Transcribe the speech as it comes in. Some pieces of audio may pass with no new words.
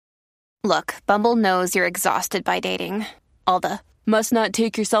Look, Bumble knows you're exhausted by dating. All the must not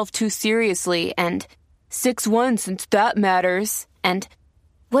take yourself too seriously and 6'1" since that matters. And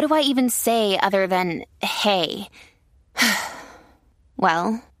what do I even say other than, hey?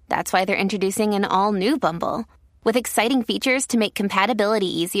 Well, that's why they're introducing an all-new Bumble with exciting features to make compatibility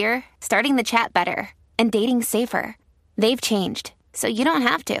easier, starting the chat better, and dating safer. They've changed, so you don't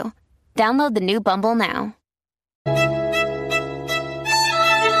have to. Download the new Bumble now.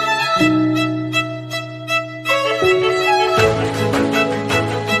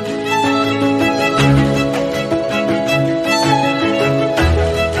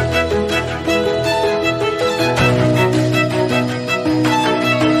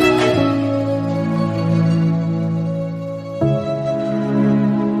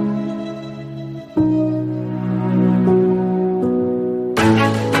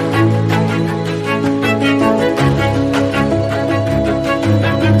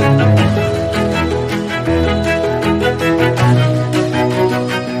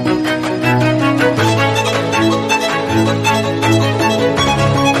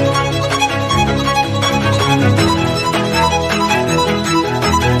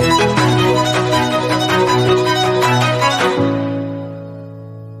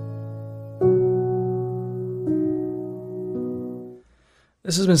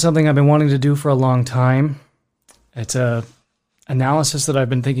 This has been something I've been wanting to do for a long time. It's a analysis that I've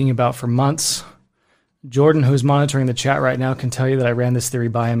been thinking about for months. Jordan, who's monitoring the chat right now, can tell you that I ran this theory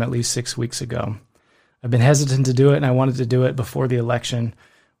by him at least 6 weeks ago. I've been hesitant to do it, and I wanted to do it before the election.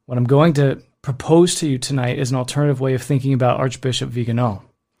 What I'm going to propose to you tonight is an alternative way of thinking about Archbishop Vigano.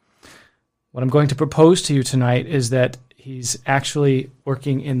 What I'm going to propose to you tonight is that he's actually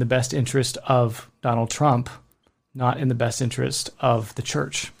working in the best interest of Donald Trump, not in the best interest of the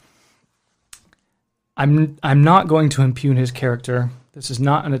church. I'm not going to impugn his character. This is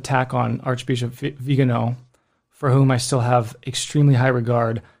not an attack on Archbishop Vigano, for whom I still have extremely high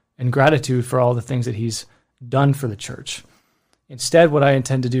regard and gratitude for all the things that he's done for the church. Instead, what I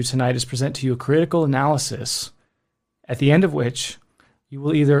intend to do tonight is present to you a critical analysis, at the end of which you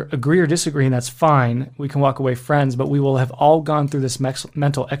will either agree or disagree, and that's fine. We can walk away friends, but we will have all gone through this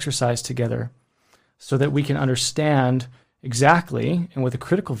mental exercise together, so that we can understand exactly, and with a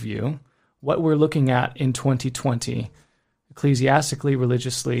critical view, what we're looking at in 2020, ecclesiastically,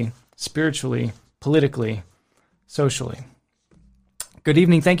 religiously, spiritually, politically, socially. Good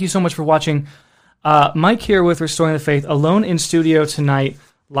evening. Thank you so much for watching. Mike here with Restoring the Faith, alone in studio tonight,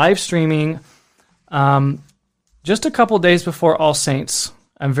 live streaming just a couple days before All Saints.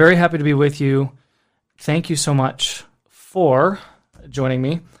 I'm very happy to be with you. Thank you so much for joining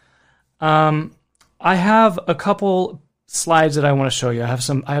me. I have a couple slides that I want to show you.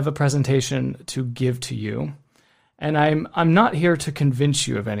 I have a presentation to give to you, and I'm not here to convince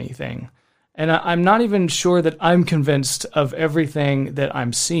you of anything, and I'm not even sure that I'm convinced of everything that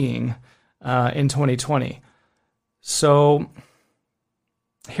I'm seeing in 2020. So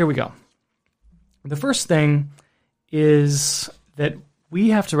here we go. The first thing is that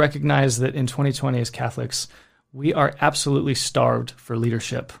we have to recognize that in 2020 as Catholics, we are absolutely starved for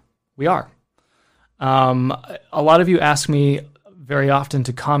leadership. We are. A lot of you ask me very often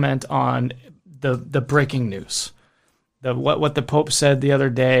to comment on the breaking news, what the Pope said the other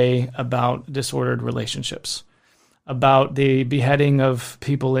day about disordered relationships, about the beheading of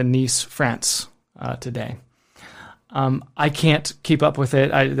people in Nice, France today. I can't keep up with it.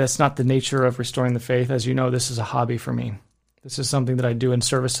 That's not the nature of Restoring the Faith. As you know, this is a hobby for me. This is something that I do in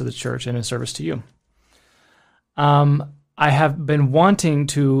service to the church and in service to you. I have been wanting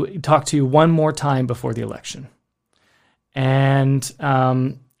to talk to you one more time before the election. And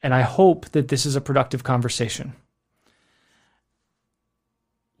I hope that this is a productive conversation.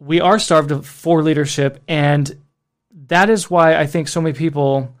 We are starved for leadership, and that is why I think so many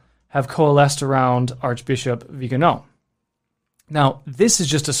people have coalesced around Archbishop Vigano. Now, this is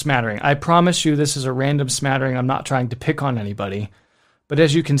just a smattering. I promise you this is a random smattering. I'm not trying to pick on anybody. But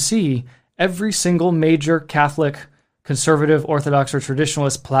as you can see, every single major Catholic, conservative, Orthodox, or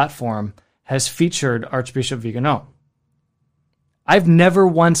traditionalist platform has featured Archbishop Vigano. I've never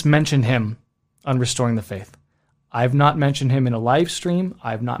once mentioned him on Restoring the Faith. I've not mentioned him in a live stream.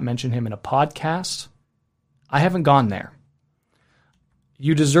 I've not mentioned him in a podcast. I haven't gone there.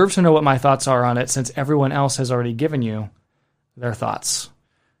 You deserve to know what my thoughts are on it, since everyone else has already given you their thoughts.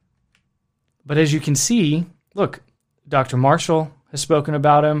 But as you can see, look, Dr. Marshall has spoken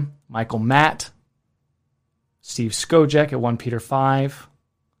about him, Michael Matt, Steve Skojec at 1 Peter 5.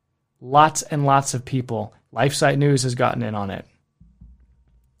 Lots and lots of people. LifeSite News has gotten in on it.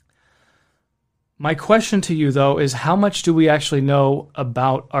 My question to you, though, is how much do we actually know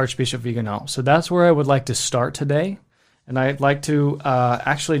about Archbishop Vigano? So that's where I would like to start today. And I'd like to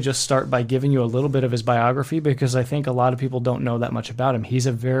actually just start by giving you a little bit of his biography, because I think a lot of people don't know that much about him. He's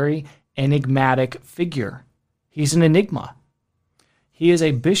a very enigmatic figure. He's an enigma. He is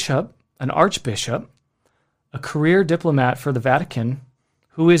a bishop, an archbishop, a career diplomat for the Vatican,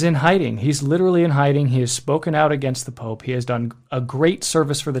 who is in hiding. He's literally in hiding. He has spoken out against the Pope. He has done a great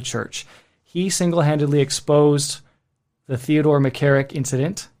service for the church. He single-handedly exposed the Theodore McCarrick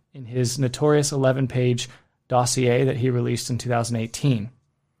incident in his notorious 11-page dossier that he released in 2018.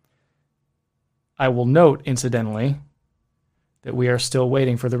 I will note, incidentally, that we are still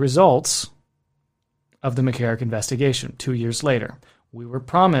waiting for the results of the McCarrick investigation 2 years later. We were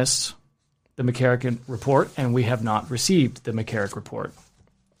promised the McCarrick report, and we have not received the McCarrick report.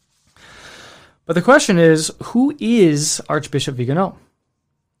 But the question is, who is Archbishop Vigano?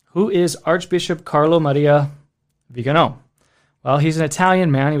 Who is Archbishop Carlo Maria Vigano? Well, he's an Italian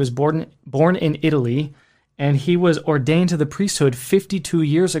man. He was born in Italy, and he was ordained to the priesthood 52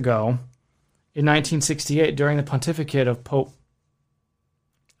 years ago in 1968 during the pontificate of Pope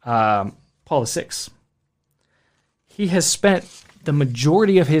Paul VI. He has spent the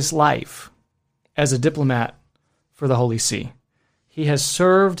majority of his life as a diplomat for the Holy See. He has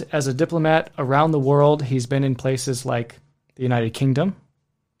served as a diplomat around the world. He's been in places like the United Kingdom.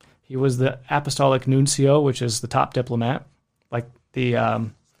 He was the apostolic nuncio, which is the top diplomat, like the,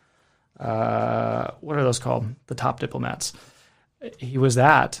 what are those called? The top diplomats. He was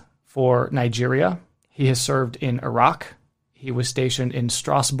that for Nigeria. He has served in Iraq. He was stationed in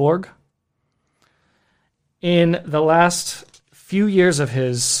Strasbourg. In the last few years of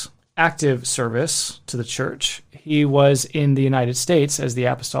his active service to the church, he was in the United States as the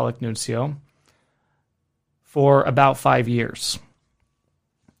apostolic nuncio for about 5 years.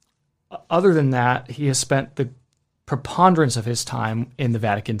 Other than that, he has spent the preponderance of his time in the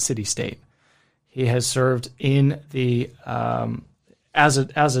Vatican city-state. He has served in the like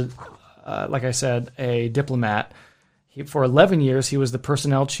I said, a diplomat. For 11 years, he was the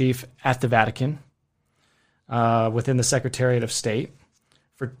personnel chief at the Vatican within the Secretariat of State.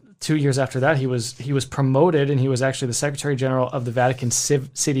 For 2 years after that, he was promoted, and he was actually the Secretary General of the Vatican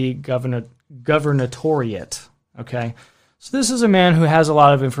City Governatoriate. Okay. So this is a man who has a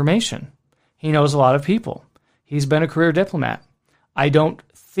lot of information. He knows a lot of people. He's been a career diplomat. I don't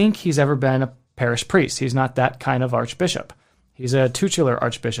think he's ever been a parish priest. He's not that kind of archbishop. He's a tutelar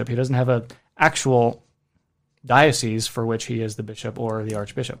archbishop. He doesn't have an actual diocese for which he is the bishop or the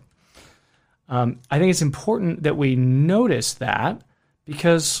archbishop. I think it's important that we notice that,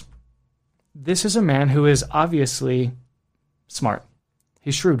 because this is a man who is obviously smart.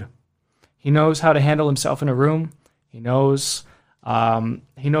 He's shrewd. He knows how to handle himself in a room. He knows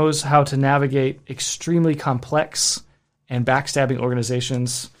how to navigate extremely complex and backstabbing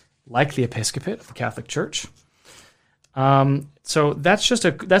organizations like the Episcopate of the Catholic Church. So that's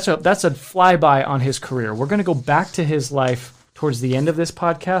a flyby on his career. We're going to go back to his life towards the end of this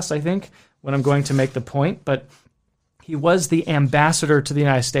podcast, I think, when I'm going to make the point. But he was the ambassador to the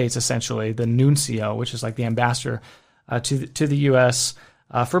United States, essentially, the nuncio, which is like the ambassador to the U.S.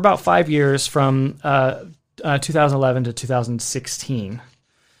 For about 5 years, from 2011 to 2016.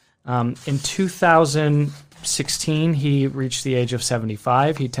 In 2016, he reached the age of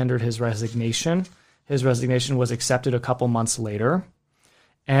 75. He tendered his resignation. His resignation was accepted a couple months later,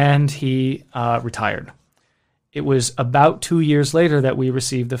 and he retired. It was about 2 years later that we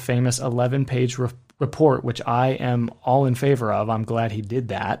received the famous 11-page report, which I am all in favor of. I'm glad he did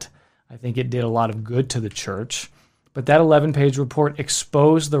that. I think it did a lot of good to the church. But that 11-page report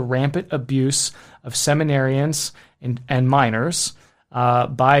exposed the rampant abuse of seminarians and minors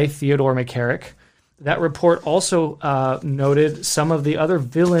by Theodore McCarrick. That report also noted some of the other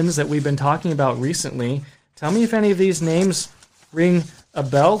villains that we've been talking about recently. Tell me if any of these names ring a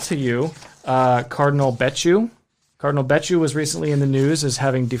bell to you. Cardinal Becciu. Cardinal Becciu was recently in the news as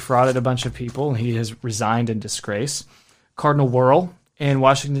having defrauded a bunch of people, and he has resigned in disgrace. Cardinal Wuerl in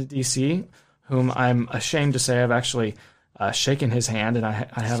Washington, D.C., whom I'm ashamed to say I've actually shaken his hand, and I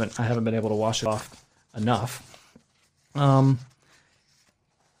haven't been able to wash it off enough. I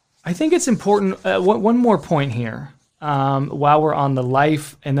think it's important. One more point here, while we're on the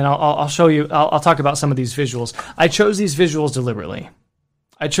life, and then I'll show you. I'll talk about some of these visuals. I chose these visuals deliberately.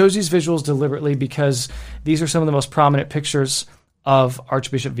 Because these are some of the most prominent pictures of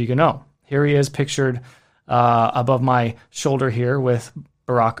Archbishop Vigano. Here he is pictured above my shoulder here with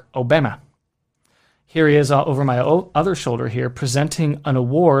Barack Obama. Here he is over my other shoulder here, presenting an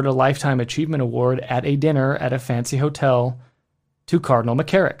award, a Lifetime Achievement Award, at a dinner at a fancy hotel to Cardinal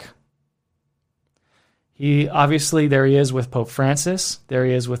McCarrick. There he is with Pope Francis. There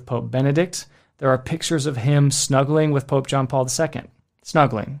he is with Pope Benedict. There are pictures of him snuggling with Pope John Paul II.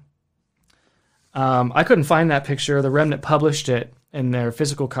 Snuggling. I couldn't find that picture. The Remnant published it in their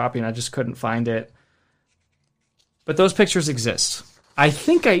physical copy, and I just couldn't find it. But those pictures exist. I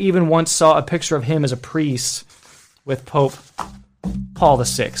think I even once saw a picture of him as a priest with Pope Paul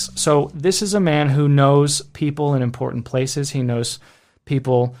VI. So this is a man who knows people in important places. He knows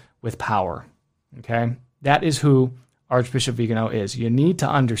people with power. Okay? That is who Archbishop Vigano is. You need to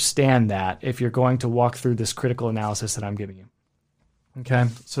understand that if you're going to walk through this critical analysis that I'm giving you. Okay?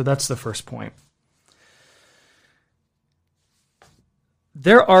 So that's the first point.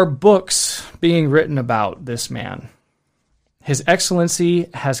 There are books being written about this man. His Excellency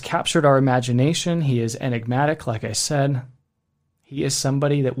has captured our imagination. He is enigmatic, like I said. He is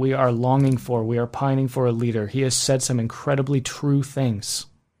somebody that we are longing for. We are pining for a leader. He has said some incredibly true things.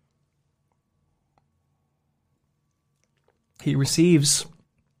 He receives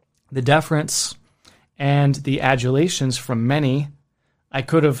the deference and the adulations from many. I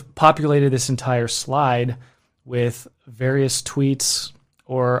could have populated this entire slide with various tweets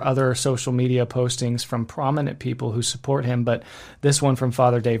or other social media postings from prominent people who support him, but this one from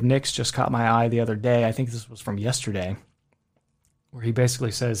Father Dave Nix just caught my eye the other day. I think this was from yesterday, where he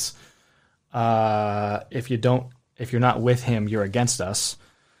basically says, if you're not with him, you're against us.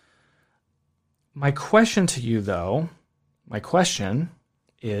 My question to you, though,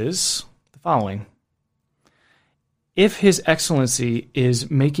 is the following. If His Excellency is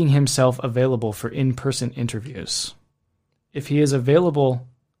making himself available for in-person interviews, if he is available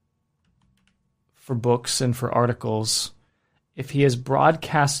for books and for articles, if he is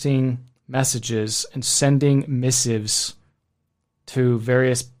broadcasting messages and sending missives to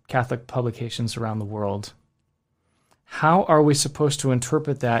various Catholic publications around the world, how are we supposed to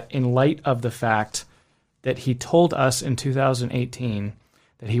interpret that in light of the fact that he told us in 2018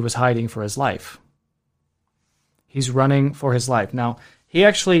 that he was hiding for his life? He's running for his life. Now, he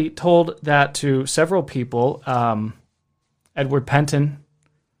actually told that to several people. Edward Penton,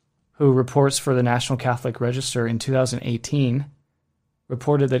 who reports for the National Catholic Register in 2018,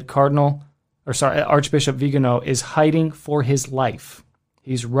 reported that Archbishop Vigano is hiding for his life.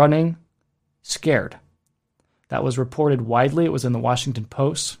 He's running scared. That was reported widely. It was in the Washington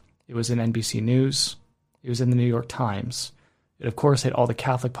Post. It was in NBC News. It was in the New York Times. It, of course, hit all the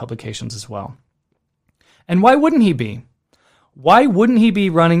Catholic publications as well. And why wouldn't he be? Why wouldn't he be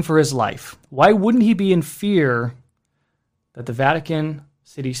running for his life? Why wouldn't he be in fear that the Vatican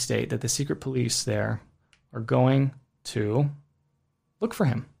City State, that the secret police there are going to look for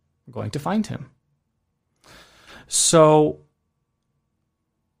him, are going to find him? So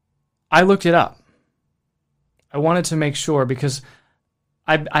I looked it up. I wanted to make sure because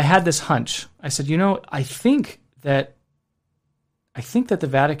I had this hunch. I said, I think that the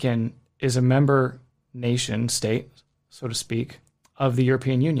Vatican is a member nation, state, so to speak, of the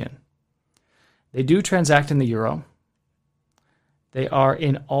European Union. They do transact in the euro. They are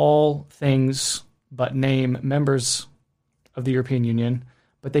in all things but name members of the European Union,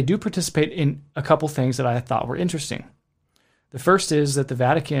 but they do participate in a couple things that I thought were interesting. The first is that the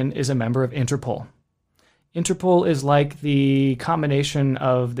Vatican is a member of Interpol. Interpol is like the combination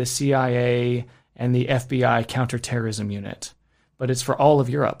of the CIA and the FBI counterterrorism unit, but it's for all of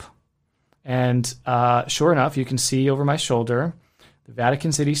Europe. And sure enough, you can see over my shoulder, the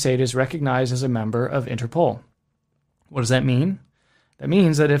Vatican City State is recognized as a member of Interpol. What does that mean? That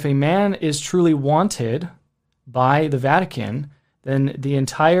means that if a man is truly wanted by the Vatican, then the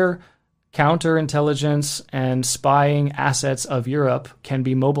entire counterintelligence and spying assets of Europe can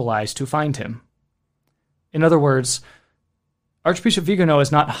be mobilized to find him. In other words, Archbishop Vigano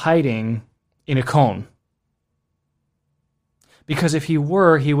is not hiding in a cone. Because if he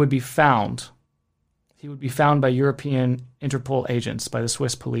were, he would be found. He would be found by European Interpol agents, by the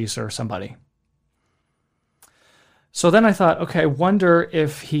Swiss police or somebody. So then I thought, okay, I wonder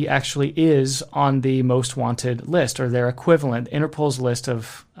if he actually is on the most wanted list or their equivalent. Interpol's list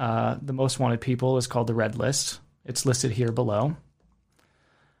of the most wanted people is called the Red List. It's listed here below.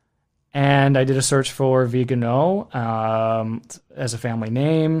 And I did a search for Vigano as a family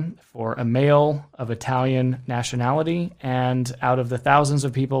name for a male of Italian nationality. And out of the thousands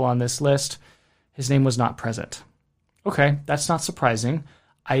of people on this list, his name was not present. Okay, that's not surprising.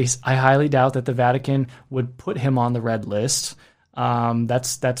 I highly doubt that the Vatican would put him on the red list.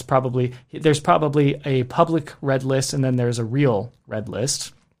 There's probably a public red list and then there's a real red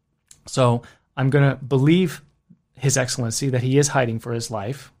list. So I'm going to believe His Excellency that he is hiding for his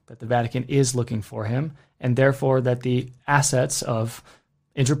life, that the Vatican is looking for him, and therefore that the assets of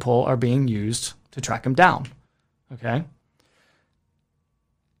Interpol are being used to track him down. Okay?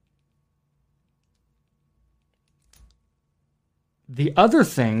 The other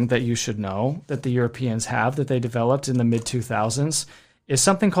thing that you should know that the Europeans have that they developed in the mid-2000s is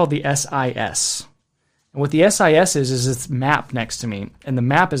something called the SIS. And what the SIS is this map next to me. And the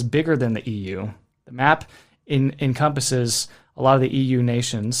map is bigger than the EU. The map encompasses a lot of the EU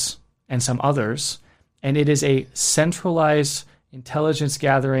nations and some others. And it is a centralized intelligence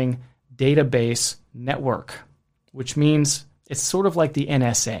gathering database network, which means it's sort of like the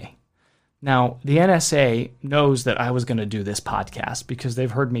NSA. Now, the NSA knows that I was going to do this podcast because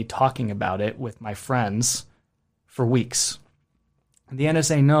they've heard me talking about it with my friends for weeks. The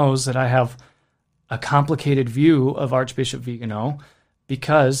NSA knows that I have a complicated view of Archbishop Vigano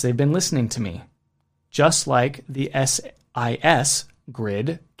because they've been listening to me, just like the SIS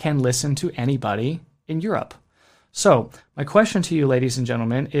grid can listen to anybody in Europe. So, my question to you, ladies and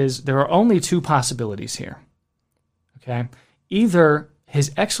gentlemen, is there are only two possibilities here. Okay? Either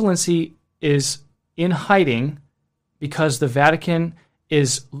His Excellency is in hiding because the Vatican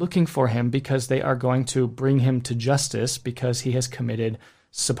is looking for him because they are going to bring him to justice because he has committed,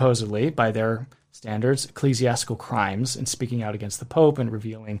 supposedly, by their standards, ecclesiastical crimes in speaking out against the Pope and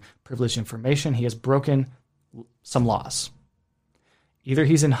revealing privileged information. He has broken some laws. Either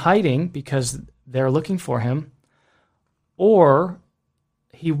he's in hiding because they're looking for him, or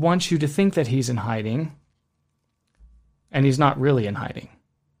he wants you to think that he's in hiding, and he's not really in hiding.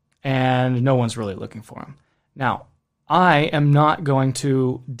 And no one's really looking for him. Now, I am not going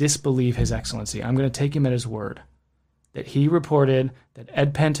to disbelieve His Excellency. I'm going to take him at his word that he reported, that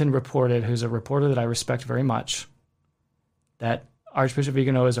Ed Penton reported, who's a reporter that I respect very much, that Archbishop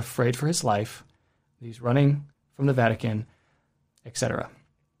Vigano is afraid for his life, he's running from the Vatican, etc.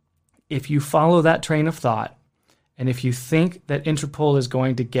 If you follow that train of thought, and if you think that Interpol is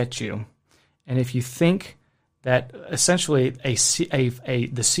going to get you, and if you think that essentially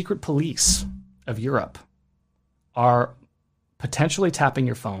the secret police of Europe are potentially tapping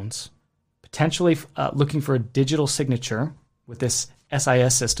your phones, potentially looking for a digital signature with this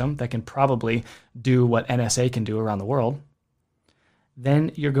SIS system that can probably do what NSA can do around the world,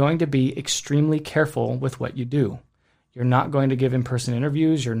 then you're going to be extremely careful with what you do. You're not going to give in-person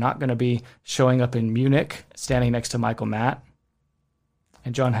interviews. You're not going to be showing up in Munich, standing next to Michael Matt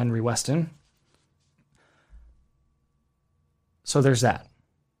and John Henry Weston. So there's that.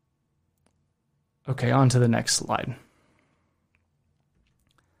 Okay, on to the next slide.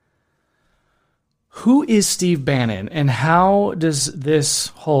 Who is Steve Bannon, and how does this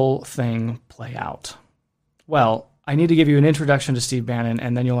whole thing play out? Well, I need to give you an introduction to Steve Bannon,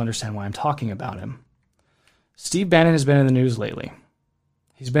 and then you'll understand why I'm talking about him. Steve Bannon has been in the news lately.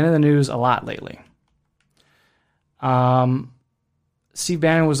 He's been in the news a lot lately. Steve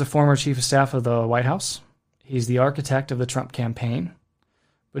Bannon was the former chief of staff of the White House. He's the architect of the Trump campaign.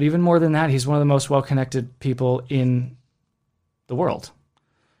 But even more than that, he's one of the most well-connected people in the world.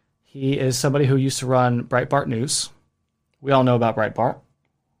 He is somebody who used to run Breitbart News. We all know about Breitbart.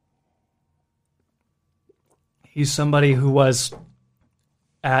 He's somebody who was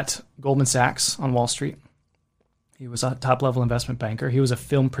at Goldman Sachs on Wall Street. He was a top-level investment banker. He was a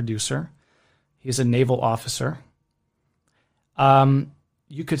film producer. He's a naval officer.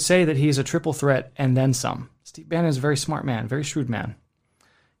 You could say that he's a triple threat and then some. Steve Bannon is a very smart man, very shrewd man.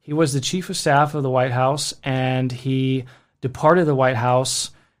 He was the chief of staff of the White House, and he departed the White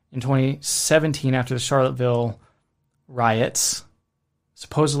House in 2017 after the Charlottesville riots.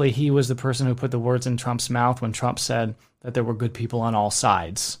 Supposedly, he was the person who put the words in Trump's mouth when Trump said that there were good people on all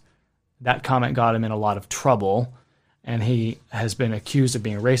sides. That comment got him in a lot of trouble, and he has been accused of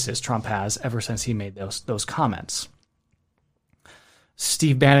being racist. Trump has, ever since he made those comments.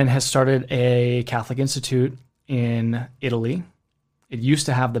 Steve Bannon has started a Catholic institute in Italy. It used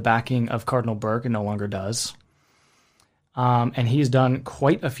to have the backing of Cardinal Burke and no longer does. And he's done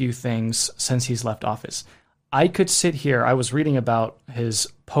quite a few things since he's left office. I could sit here, I was reading about his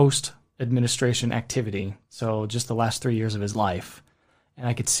post-administration activity, so just the last 3 years of his life, and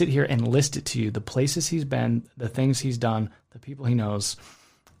I could sit here and list it to you, the places he's been, the things he's done, the people he knows,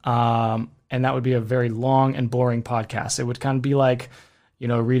 and that would be a very long and boring podcast. It would kind of be like,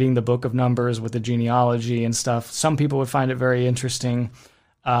 reading the book of Numbers with the genealogy and stuff. Some people would find it very interesting.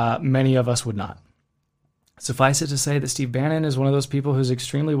 Many of us would not. Suffice it to say that Steve Bannon is one of those people who's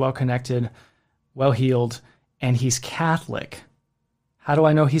extremely well-connected, well-heeled, and he's Catholic. How do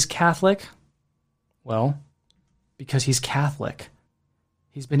I know he's Catholic? Well, because he's Catholic.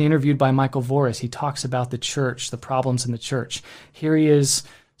 He's been interviewed by Michael Voris. He talks about the church, the problems in the church. Here he is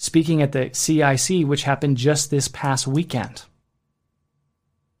speaking at the CIC, which happened just this past weekend.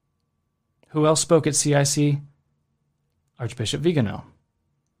 Who else spoke at CIC? Archbishop Vigano.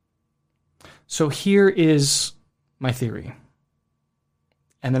 So here is my theory.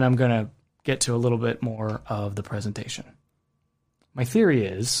 And then I'm going to get to a little bit more of the presentation. My theory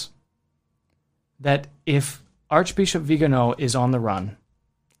is that if Archbishop Vigano is on the run,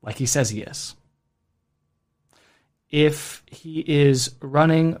 like he says he is, if he is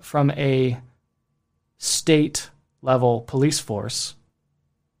running from a state-level police force,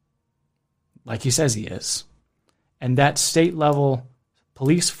 like he says he is, and that state-level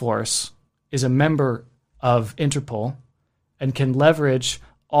police force is a member of Interpol and can leverage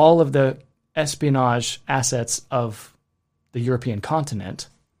all of the espionage assets of the European continent,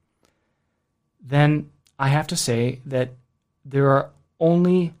 then I have to say that there are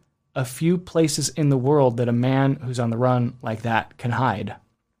only a few places in the world that a man who's on the run like that can hide.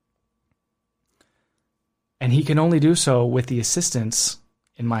 And he can only do so with the assistance,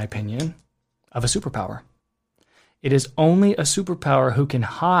 in my opinion, of a superpower. It is only a superpower who can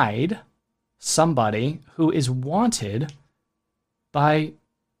hide somebody who is wanted by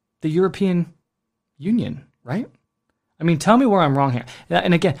the European Union, right? I mean, tell me where I'm wrong here.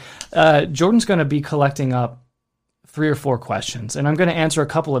 And again, Jordan's going to be collecting up 3 or 4 questions, and I'm going to answer a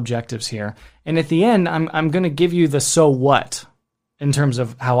couple objectives here. And at the end, I'm going to give you the so what in terms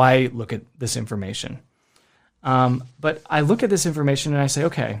of how I look at this information. But I look at this information and I say,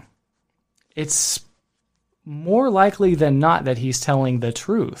 okay, it's more likely than not that he's telling the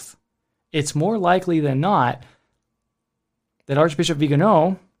truth. It's more likely than not that Archbishop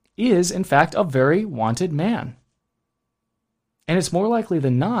Vigano is, in fact, a very wanted man. And it's more likely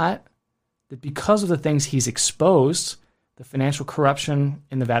than not that because of the things he's exposed, the financial corruption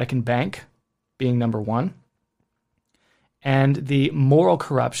in the Vatican Bank being number one, and the moral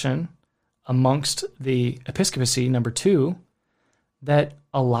corruption amongst the episcopacy, number 2, that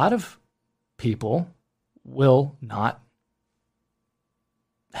a lot of people will not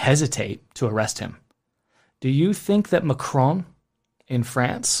hesitate to arrest him. Do you think that Macron in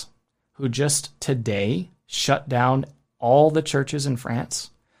France, who just today shut down all the churches in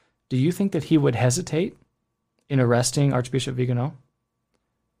France, do you think that he would hesitate in arresting Archbishop Vigano?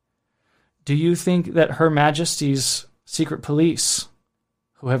 Do you think that Her Majesty's secret police,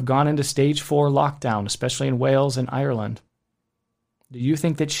 who have gone into stage 4 lockdown, especially in Wales and Ireland, do you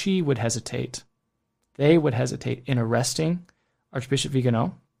think that she would hesitate? They would hesitate in arresting Archbishop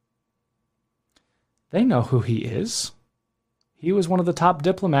Vigano? They know who he is. He was one of the top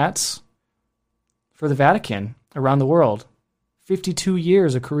diplomats for the Vatican around the world. 52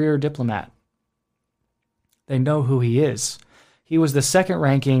 years a career diplomat. They know who he is. He was the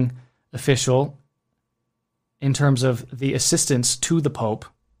second-ranking official in terms of the assistance to the Pope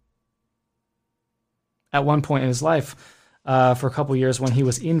at one point in his life for a couple years when he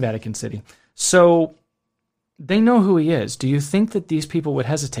was in Vatican City. So they know who he is. Do you think that these people would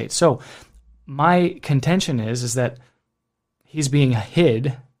hesitate? So my contention is that he's being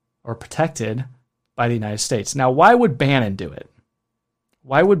hid or protected by the United States. Now, why would Bannon do it?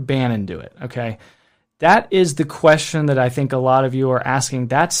 Why would Bannon do it? Okay, that is the question that I think a lot of you are asking.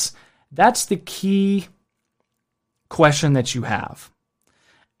 That's the key question that you have.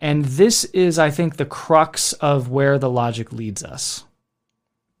 And this is, I think, the crux of where the logic leads us.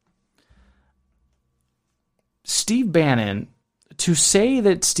 Steve Bannon, to say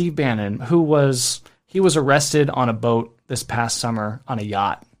that Steve Bannon, he was arrested on a boat this past summer on a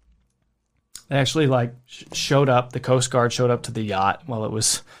yacht. They actually showed up, the Coast Guard showed up to the yacht while it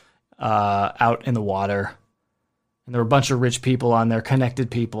was out in the water. And there were a bunch of rich people on there,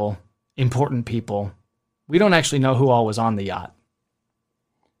 connected people, important people. We don't actually know who all was on the yacht.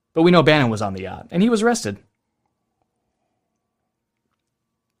 But we know Bannon was on the yacht, and he was arrested.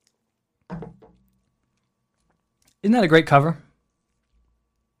 Isn't that a great cover?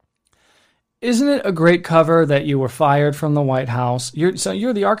 Isn't it a great cover that you were fired from the White House? You're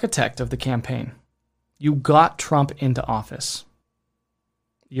the architect of the campaign. You got Trump into office.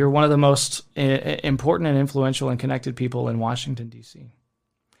 You're one of the most important and influential and connected people in Washington, D.C.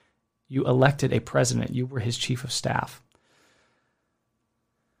 You elected a president. You were his chief of staff.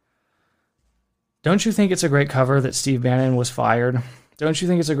 Don't you think it's a great cover that Steve Bannon was fired? Don't you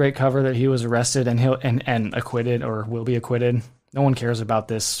think it's a great cover that he was arrested and acquitted or will be acquitted? No one cares about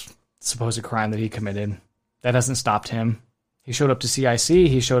this supposed crime that he committed. That hasn't stopped him. He showed up to CIC.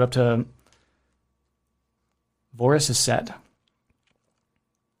 He showed up to Voris' set.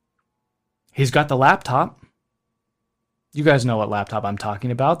 He's got the laptop. You guys know what laptop I'm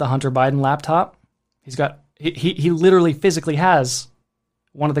talking about. The Hunter Biden laptop. He literally physically has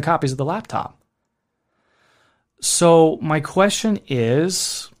one of the copies of the laptop. So my question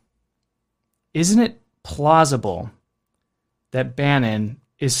is, isn't it plausible that Bannon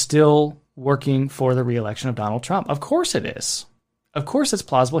is still working for the re-election of Donald Trump? Of course it is. Of course it's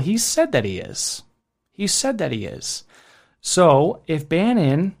plausible. He said that he is. He said that he is. So if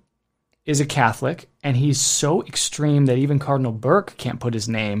Bannon is a Catholic and he's so extreme that even Cardinal Burke can't put his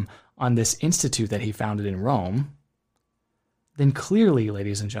name on this institute that he founded in Rome, then clearly,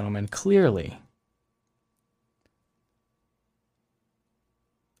 ladies and gentlemen, clearly,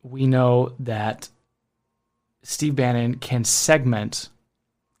 we know that Steve Bannon can segment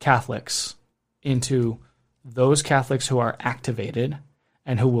Catholics into those Catholics who are activated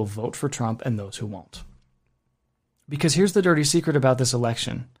and who will vote for Trump and those who won't. Because here's the dirty secret about this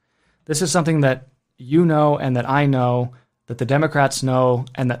election. This is something that you know and that I know, that the Democrats know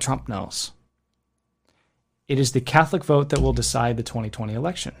and that Trump knows. It is the Catholic vote that will decide the 2020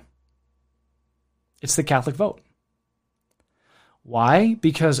 election. It's the Catholic vote. Why?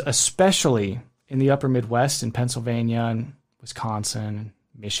 Because especially in the upper Midwest, in Pennsylvania and Wisconsin and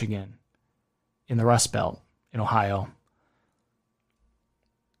Michigan, in the Rust Belt, in Ohio,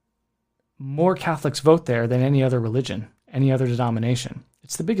 more Catholics vote there than any other religion, any other denomination.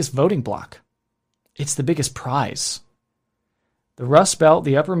 It's the biggest voting bloc. It's the biggest prize. The Rust Belt,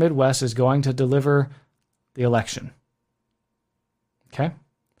 the upper Midwest, is going to deliver the election. Okay?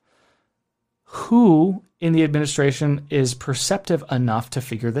 Who in the administration is perceptive enough to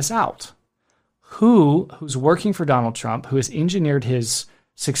figure this out? Who's working for Donald Trump, who has engineered his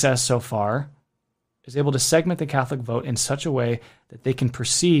success so far, is able to segment the Catholic vote in such a way that they can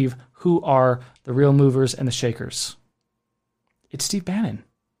perceive who are the real movers and the shakers? It's Steve Bannon.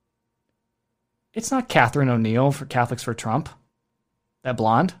 It's not Catherine O'Neill for Catholics for Trump, that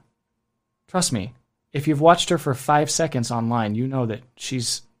blonde. Trust me, if you've watched her for 5 seconds online, you know that she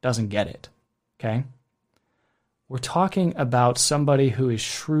doesn't get it, okay? We're talking about somebody who is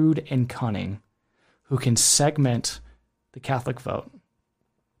shrewd and cunning, who can segment the Catholic vote.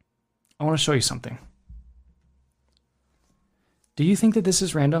 I want to show you something. Do you think that this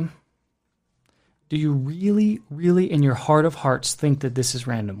is random? Do you really, really, in your heart of hearts, think that this is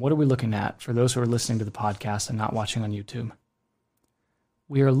random? What are we looking at for those who are listening to the podcast and not watching on YouTube?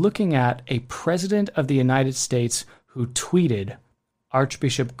 We are looking at a president of the United States who tweeted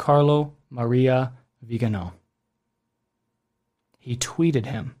Archbishop Carlo Maria Vigano. He tweeted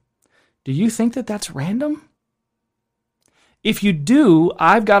him. Do you think that that's random? If you do,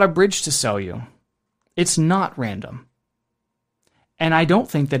 I've got a bridge to sell you. It's not random. And I don't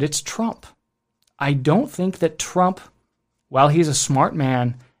think that it's Trump. I don't think that Trump, while he's a smart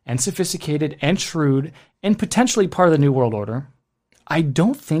man and sophisticated and shrewd and potentially part of the New World Order, I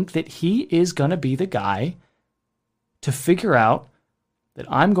don't think that he is going to be the guy to figure out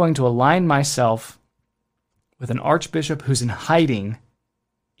that I'm going to align myself with an archbishop who's in hiding,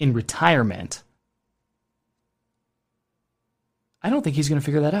 in retirement. I don't think he's going to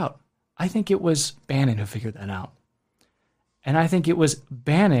figure that out. I think it was Bannon who figured that out. And I think it was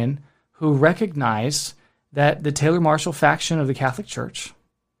Bannon who recognized that the Taylor Marshall faction of the Catholic Church,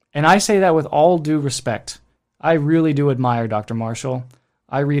 and I say that with all due respect, I really do admire Dr. Marshall.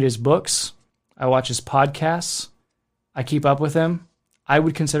 I read his books. I watch his podcasts. I keep up with him. I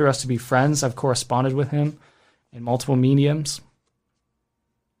would consider us to be friends. I've corresponded with him in multiple mediums.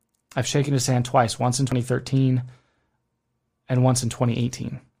 I've shaken his hand twice, once in 2013 and once in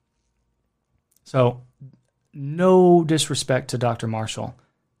 2018. So, no disrespect to Dr. Marshall.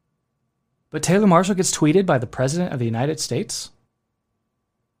 But Taylor Marshall gets tweeted by the President of the United States?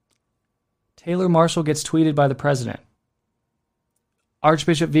 Taylor Marshall gets tweeted by the President.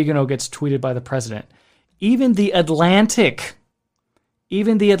 Archbishop Vigano gets tweeted by the President. Even the Atlantic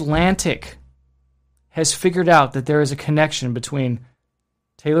has figured out that there is a connection between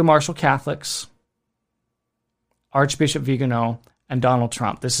Taylor Marshall Catholics, Archbishop Vigano, and Donald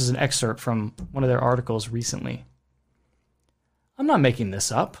Trump. This is an excerpt from one of their articles recently. I'm not making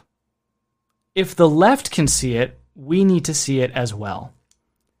this up. If the left can see it, we need to see it as well.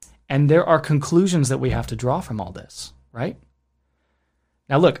 And there are conclusions that we have to draw from all this, right?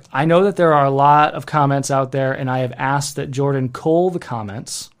 Now look, I know that there are a lot of comments out there, and I have asked that Jordan cull the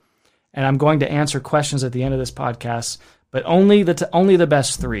comments, and I'm going to answer questions at the end of this podcast, but only the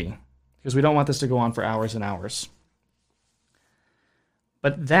best 3, because we don't want this to go on for hours and hours.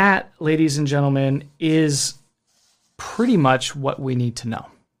 But that, ladies and gentlemen, is pretty much what we need to know.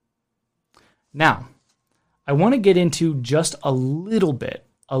 Now, I want to get into just a little bit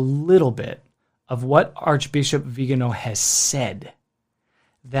of what Archbishop Vigano has said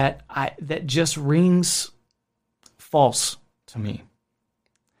that just rings false to me.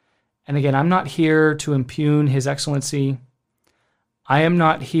 And again, I'm not here to impugn His Excellency. I am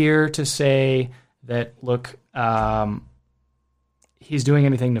not here to say that, look, he's doing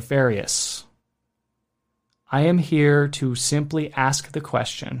anything nefarious. I am here to simply ask the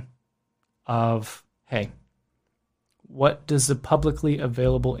question of, hey, what does the publicly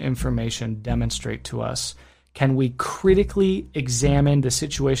available information demonstrate to us? Can we critically examine the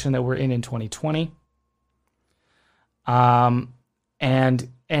situation that we're in 2020? And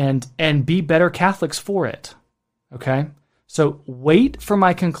be better Catholics for it. Okay? So wait for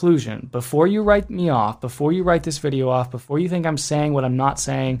my conclusion before you write me off, before you write this video off, before you think I'm saying what I'm not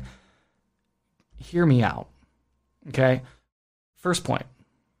saying. Hear me out. Okay? First point.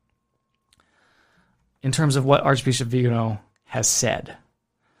 In terms of what Archbishop Vigano has said,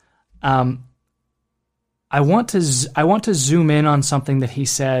 I want to zoom in on something that he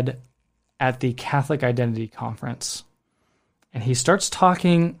said at the Catholic Identity Conference. And he starts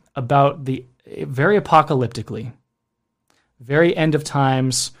talking about the very apocalyptically, very end of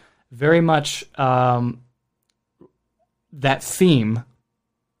times, very much that theme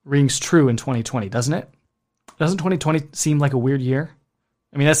rings true in 2020, doesn't it? Doesn't 2020 seem like a weird year?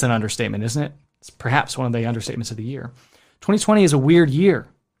 I mean, that's an understatement, isn't it? It's perhaps one of the understatements of the year. 2020 is a weird year.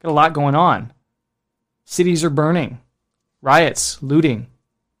 Got a lot going on. Cities are burning. Riots, looting.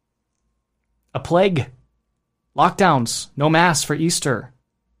 A plague. Lockdowns. No mass for Easter.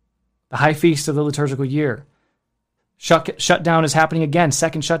 The high feast of the liturgical year. Shutdown is happening again.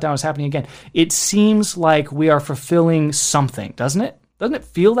 Second shutdown is happening again. It seems like we are fulfilling something, doesn't it? Doesn't it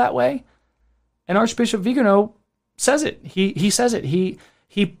feel that way? And Archbishop Vigano says it. He says it. He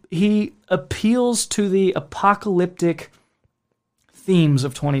appeals to the apocalyptic themes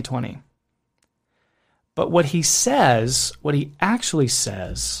of 2020. But what he says, what he actually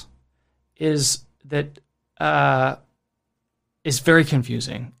says, is that is very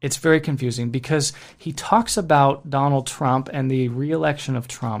confusing. It's very confusing because he talks about Donald Trump and the re-election of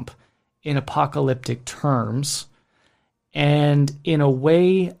Trump in apocalyptic terms and in a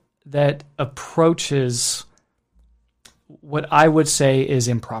way that approaches what I would say is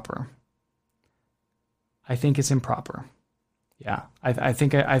improper. I think it's improper. Yeah, I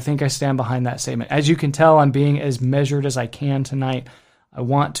think I stand behind that statement. As you can tell, I'm being as measured as I can tonight. I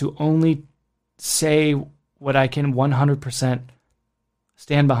want to only say what I can 100%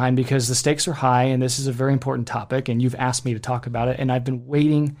 stand behind because the stakes are high and this is a very important topic and you've asked me to talk about it and I've been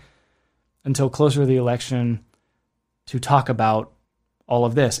waiting until closer to the election to talk about all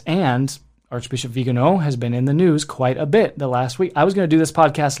of this. And Archbishop Vigano has been in the news quite a bit the last week. I was going to do this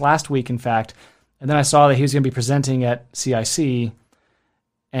podcast last week, in fact, and then I saw that he was going to be presenting at CIC,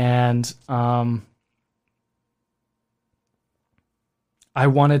 and I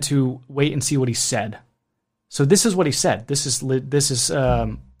wanted to wait and see what he said. So this is what he said. This is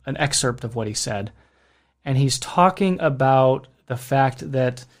an excerpt of what he said, and he's talking about the fact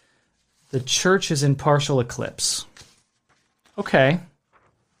that the church is in partial eclipse. Okay,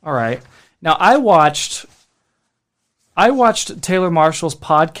 all right. Now I watched Taylor Marshall's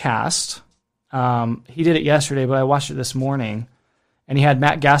podcast. He did it yesterday, but I watched it this morning, and he had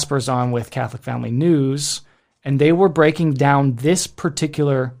Matt Gaspers on with Catholic Family News, and they were breaking down this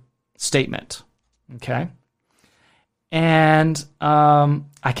particular statement. Okay. And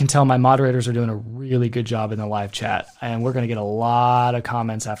I can tell my moderators are doing a really good job in the live chat, and we're going to get a lot of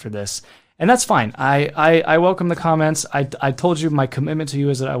comments after this. And that's fine. I welcome the comments. I told you my commitment to you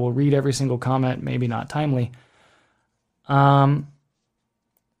is that I will read every single comment, maybe not timely. But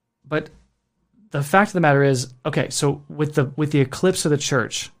the fact of the matter is, okay, so with the eclipse of the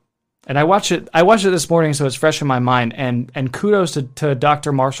church, and I watched it this morning, so it's fresh in my mind, and kudos to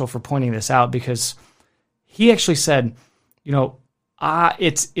Dr. Marshall for pointing this out, because he actually said,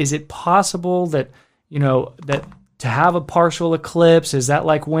 is it possible that, that to have a partial eclipse, is that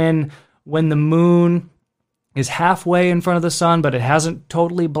like when the moon is halfway in front of the sun, but it hasn't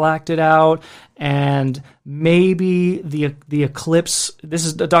totally blacked it out, and maybe the eclipse, this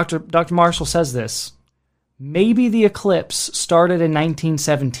is Dr. Marshall says this, maybe the eclipse started in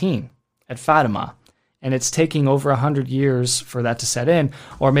 1917 at Fatima, and it's taking over 100 years for that to set in,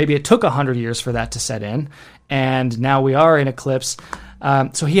 or maybe it took 100 years for that to set in, and now we are in eclipse.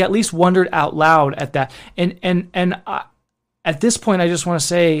 So he at least wondered out loud at that. And at this point, I just want to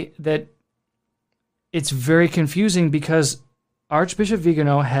say that it's very confusing because Archbishop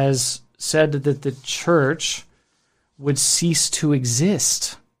Vigano has said that the church would cease to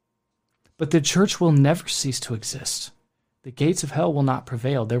exist. But the church will never cease to exist. The gates of hell will not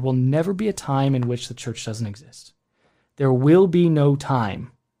prevail. There will never be a time in which the church doesn't exist. There will be no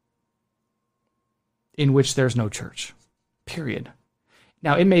time in which there's no church. Period.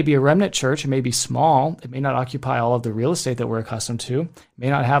 Now, it may be a remnant church. It may be small. It may not occupy all of the real estate that we're accustomed to. It may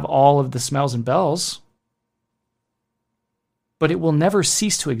not have all of the smells and bells. But it will never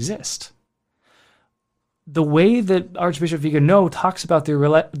cease to exist. The way that Archbishop Vigano talks about the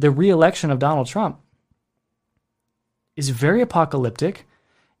re-election of Donald Trump is very apocalyptic,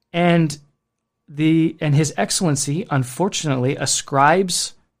 and His Excellency, unfortunately,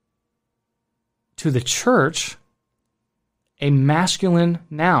 ascribes to the church a masculine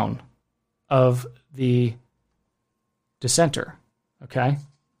noun of the dissenter, okay?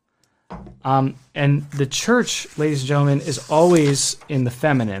 And the church, ladies and gentlemen, is always in the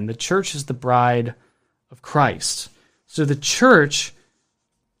feminine. The church is the bride of Christ. So the church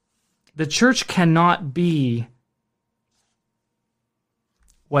cannot be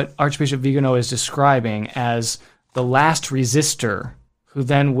what Archbishop Vigano is describing as the last resistor who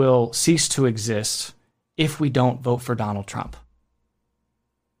then will cease to exist if we don't vote for Donald Trump.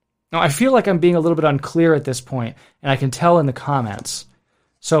 Now, I feel like I'm being a little bit unclear at this point, and I can tell in the comments.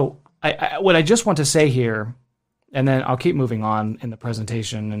 So what I just want to say here, and then I'll keep moving on in the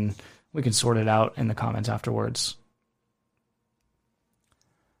presentation, and we can sort it out in the comments afterwards.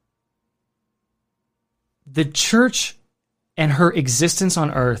 The church and her existence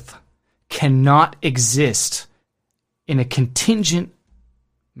on earth cannot exist in a contingent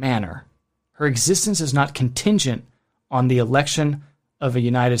manner. Her existence is not contingent on the election of a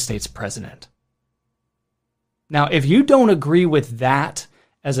United States president. Now, if you don't agree with that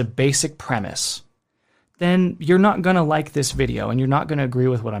as a basic premise, then you're not going to like this video and you're not going to agree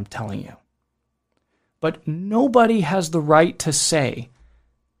with what I'm telling you. But nobody has the right to say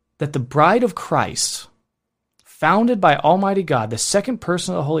that the bride of Christ, founded by Almighty God, the second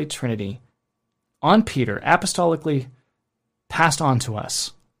person of the Holy Trinity, on Peter, apostolically passed on to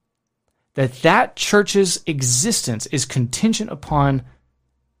us, that church's existence is contingent upon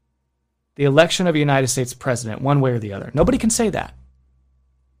the election of a United States president, one way or the other. Nobody can say that.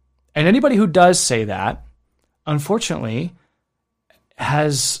 And anybody who does say that, unfortunately,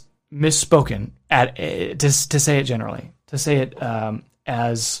 has misspoken to say it generally, to say it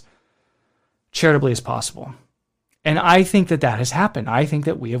as charitably as possible. And I think that has happened. I think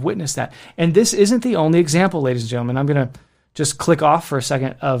that we have witnessed that. And this isn't the only example, ladies and gentlemen. I'm going to just click off for a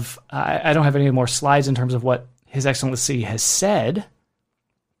second of, I don't have any more slides in terms of what His Excellency has said,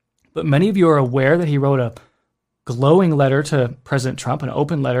 but many of you are aware that he wrote a glowing letter to President Trump, an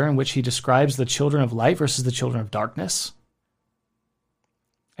open letter in which he describes the children of light versus the children of darkness.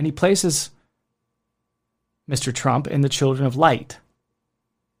 And he places Mr. Trump in the children of light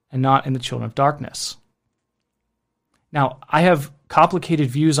and not in the children of darkness. Now, I have complicated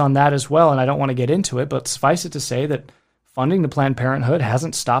views on that as well, and I don't want to get into it, but suffice it to say that funding to Planned Parenthood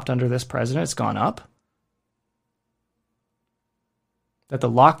hasn't stopped under this president. It's gone up. That the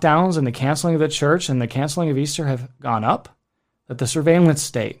lockdowns and the canceling of the church and the canceling of Easter have gone up. That the surveillance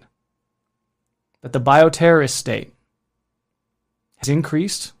state, that the bioterrorist state has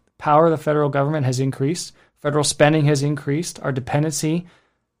increased. The power of the federal government has increased. Federal spending has increased. Our dependency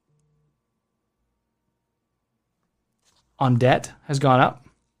on debt has gone up.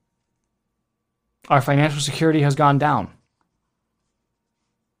 Our financial security has gone down.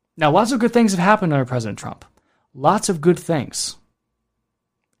 Now, lots of good things have happened under President Trump. Lots of good things.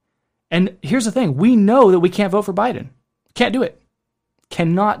 And here's the thing. We know that we can't vote for Biden. Can't do it.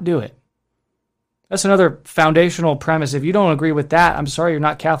 Cannot do it. That's another foundational premise. If you don't agree with that, I'm sorry, you're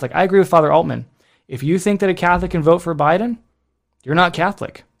not Catholic. I agree with Father Altman. If you think that a Catholic can vote for Biden, you're not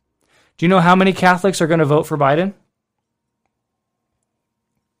Catholic. Do you know how many Catholics are going to vote for Biden?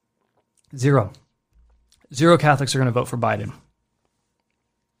 0. 0 Catholics are going to vote for Biden.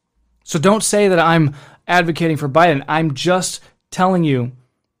 So don't say that I'm advocating for Biden. I'm just telling you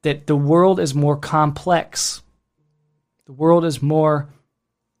that the world is more complex. The world is more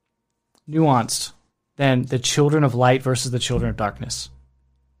nuanced than the children of light versus the children of darkness.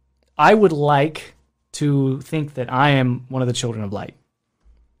 I would like to think that I am one of the children of light.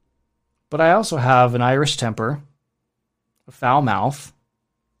 But I also have an Irish temper, a foul mouth,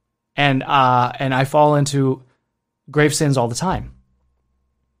 and I fall into grave sins all the time.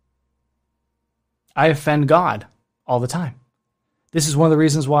 I offend God all the time. This is one of the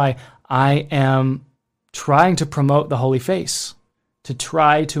reasons why I am trying to promote the Holy Face, to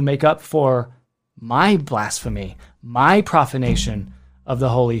try to make up for my blasphemy, my profanation of the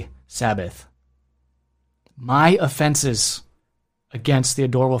Holy Sabbath, my offenses against the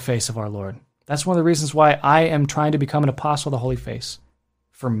adorable face of our Lord. That's one of the reasons why I am trying to become an apostle of the Holy Face.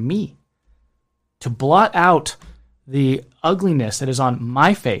 For me, to blot out the ugliness that is on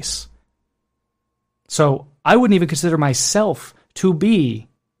my face. So I wouldn't even consider myself to be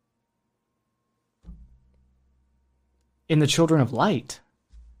in the children of light.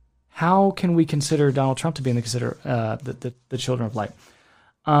 How can we consider Donald Trump to be in the children of light?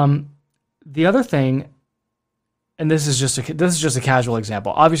 The other thing, and this is just a casual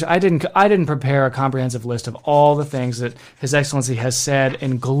example. Obviously, I didn't prepare a comprehensive list of all the things that His Excellency has said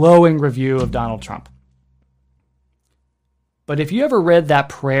in glowing review of Donald Trump. But if you ever read that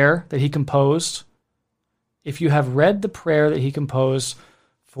prayer that he composed, if you have read the prayer that he composed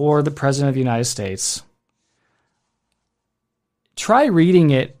for the President of the United States, try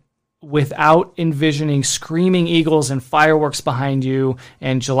reading it without envisioning screaming eagles and fireworks behind you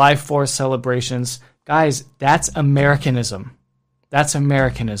and July 4th celebrations. Guys, that's Americanism. That's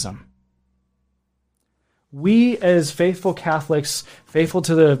Americanism. We, as faithful Catholics, faithful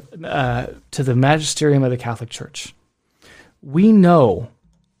to the magisterium of the Catholic Church, we know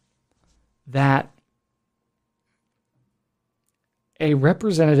that a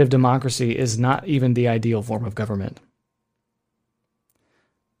representative democracy is not even the ideal form of government.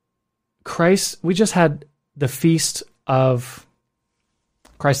 Christ, we just had the feast of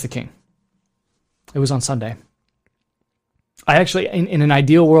Christ the King. It was on Sunday. I actually, in an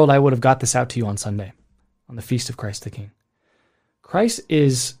ideal world, I would have got this out to you on Sunday, on the feast of Christ the King.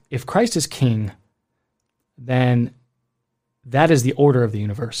 If Christ is king, then that is the order of the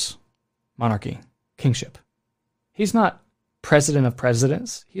universe. Monarchy, kingship. He's not president of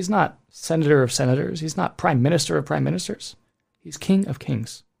presidents. He's not senator of senators. He's not prime minister of prime ministers. He's king of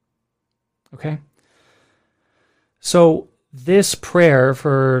kings. Okay? So this prayer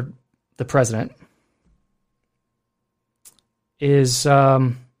for the president is,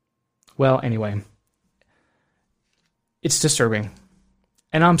 anyway, it's disturbing.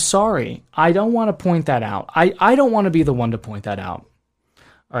 And I'm sorry. I don't want to point that out. I don't want to be the one to point that out.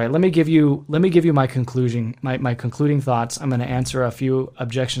 All right, let me give you my conclusion, my concluding thoughts. I'm going to answer a few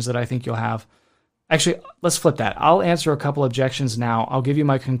objections that I think you'll have. Actually, let's flip that. I'll answer a couple objections now. I'll give you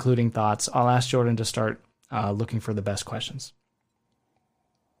my concluding thoughts. I'll ask Jordan to start looking for the best questions.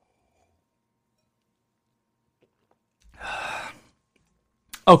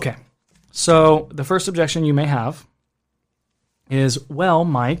 Okay, so the first objection you may have is, well,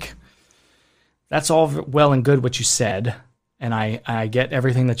 Mike, that's all well and good what you said, and I get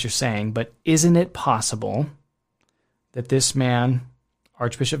everything that you're saying, but isn't it possible that this man,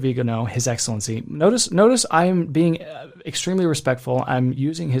 Archbishop Vigano, His Excellency, notice I am being extremely respectful. I'm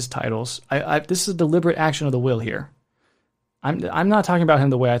using his titles. This is a deliberate action of the will here. I'm not talking about him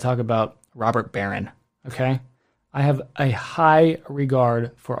the way I talk about Robert Barron, okay? I have a high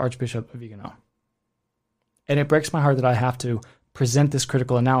regard for Archbishop Vigano. And it breaks my heart that I have to present this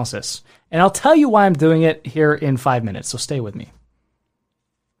critical analysis. And I'll tell you why I'm doing it here in 5 minutes, so stay with me.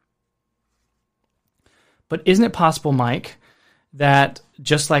 But isn't it possible, Mike, that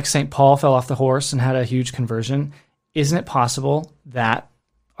just like St. Paul fell off the horse and had a huge conversion, isn't it possible that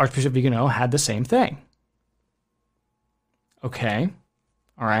Archbishop Vigano had the same thing? Okay.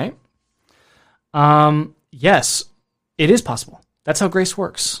 All right. Yes, it is possible. That's how grace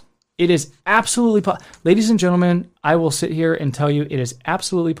works. It is absolutely possible. Ladies and gentlemen, I will sit here and tell you it is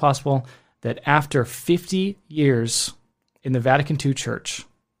absolutely possible that after 50 years in the Vatican II Church,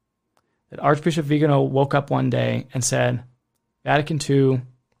 that Archbishop Vigano woke up one day and said, Vatican II,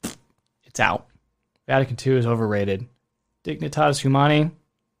 it's out. Vatican II is overrated. Dignitatis Humani,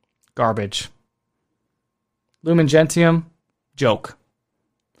 garbage. Lumen Gentium, joke.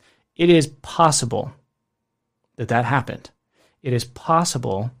 It is possible that happened. It is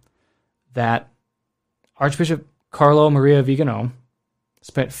possible that Archbishop Carlo Maria Vigano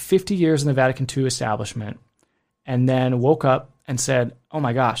spent 50 years in the Vatican II establishment and then woke up and said, oh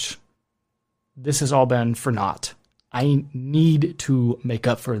my gosh, this has all been for naught. I need to make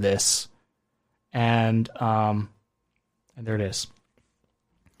up for this. And there it is.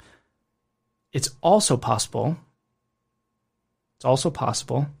 It's also possible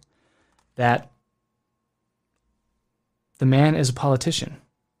that the man is a politician.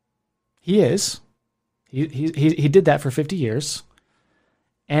 He is. He did that for 50 years.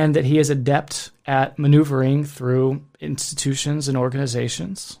 And that he is adept at maneuvering through institutions and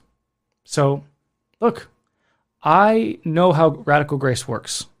organizations. So, look, I know how radical grace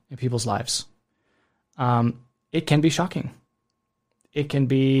works in people's lives. It can be shocking. It can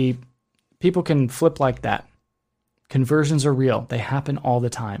be, people can flip like that. Conversions are real. They happen all the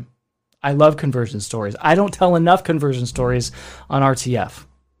time. I love conversion stories. I don't tell enough conversion stories on RTF.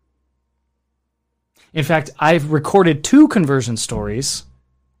 In fact, I've recorded 2 conversion stories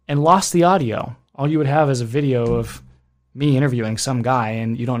and lost the audio. All you would have is a video of me interviewing some guy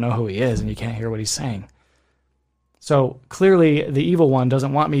and you don't know who he is and you can't hear what he's saying. So clearly the evil one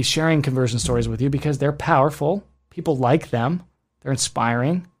doesn't want me sharing conversion stories with you because they're powerful. People like them. They're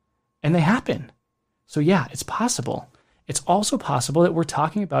inspiring, and they happen. So yeah, it's possible. It's also possible that we're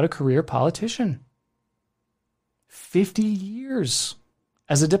talking about a career politician. 50 years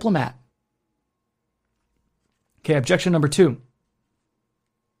as a diplomat. Okay, objection number 2.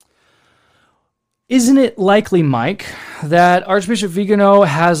 Isn't it likely, Mike, that Archbishop Vigano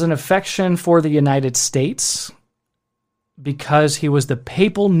has an affection for the United States because he was the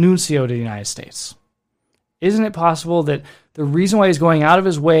papal nuncio to the United States? Isn't it possible that the reason why he's going out of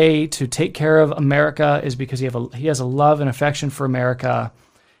his way to take care of America is because he has a love and affection for America,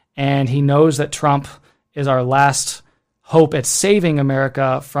 and he knows that Trump is our last hope at saving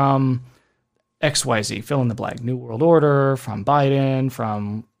America from XYZ, fill in the blank, New World Order, from Biden,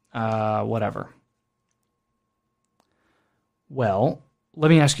 from whatever? Well, let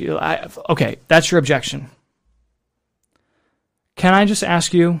me ask you, okay, that's your objection. Can I just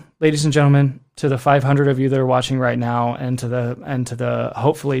ask you, ladies and gentlemen, to the 500 of you that are watching right now, and to the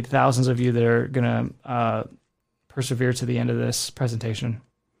hopefully thousands of you that are going to persevere to the end of this presentation,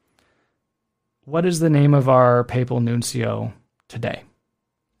 what is the name of our papal nuncio today?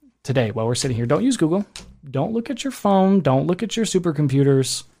 Today, while we're sitting here, don't use Google. Don't look at your phone. Don't look at your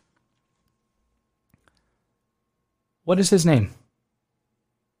supercomputers. What is his name?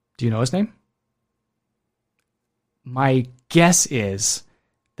 Do you know his name? My guess is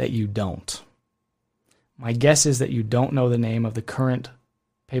that you don't. My guess is that you don't know the name of the current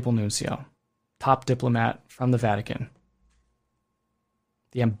papal nuncio, top diplomat from the Vatican,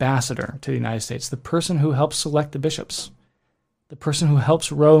 the ambassador to the United States, the person who helps select the bishops, the person who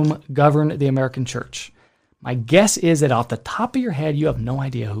helps Rome govern the American church. My guess is that off the top of your head, you have no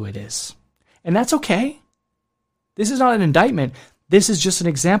idea who it is. And that's okay. This is not an indictment. This is just an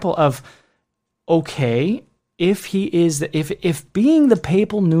example of, okay, if being the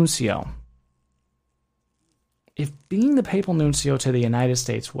papal nuncio, to the United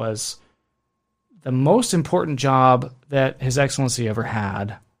States was the most important job that His Excellency ever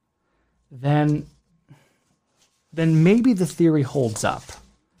had, then maybe the theory holds up.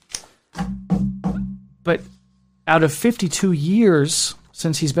 But out of 52 years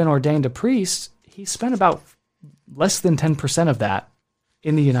since he's been ordained a priest, he spent about less than 10% of that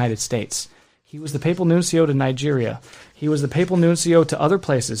in the United States. He was the papal nuncio to Nigeria. He was the papal nuncio to other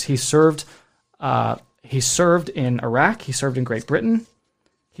places. He served in Iraq. He served in Great Britain.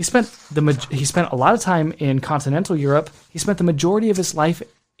 He spent a lot of time in continental Europe. He spent the majority of his life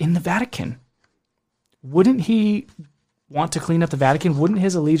in the Vatican. Wouldn't he want to clean up the Vatican? Wouldn't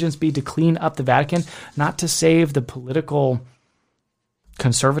his allegiance be to clean up the Vatican, not to save the political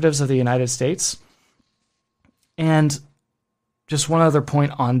conservatives of the United States? And just one other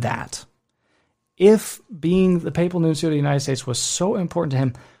point on that. If being the papal nuncio to the United States was so important to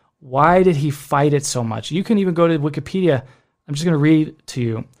him, why did he fight it so much? You can even go to Wikipedia. I'm just going to read to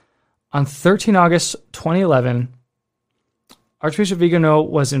you. On 13 August 2011, Archbishop Vigano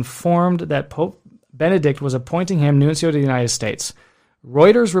was informed that Pope Benedict was appointing him nuncio to the United States.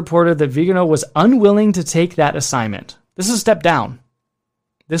 Reuters reported that Vigano was unwilling to take that assignment. This is a step down.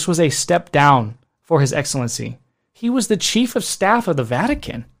 This was a step down for His Excellency. He was the chief of staff of the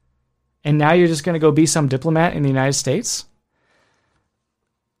Vatican. And now you're just going to go be some diplomat in the United States?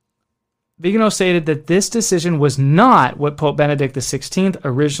 Vigano stated that this decision was not what Pope Benedict XVI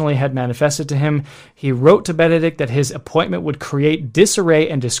originally had manifested to him. He wrote to Benedict that his appointment would create disarray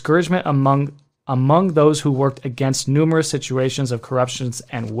and discouragement among those who worked against numerous situations of corruption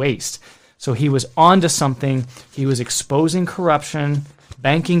and waste. So he was onto something. He was exposing corruption,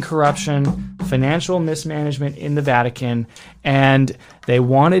 banking corruption, financial mismanagement in the Vatican, and they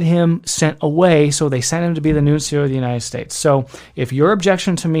wanted him sent away, so they sent him to be the nuncio of the United States. So if your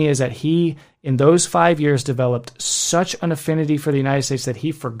objection to me is that he, in those 5 years, developed such an affinity for the United States that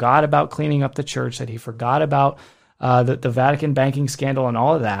he forgot about cleaning up the church, that he forgot about the Vatican banking scandal and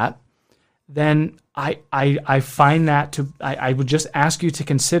all of that, then I find that I would just ask you to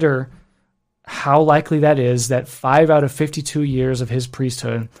consider how likely that is that 5 out of 52 years of his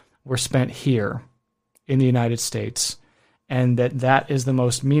priesthood were spent here in the United States, and that is the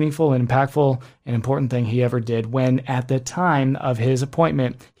most meaningful and impactful and important thing he ever did, when at the time of his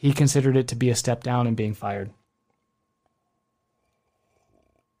appointment, he considered it to be a step down in being fired.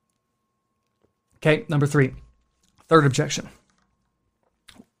 Okay, number 3, third objection.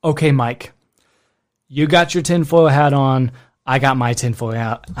 Okay, Mike, you got your tinfoil hat on. I got my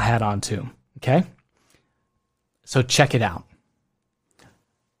tinfoil hat on too. Okay? So check it out.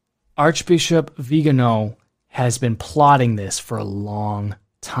 Archbishop Vigano has been plotting this for a long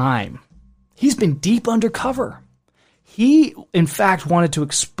time. He's been deep undercover. He, in fact, wanted to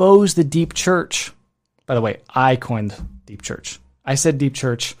expose the deep church. By the way, I coined deep church. I said deep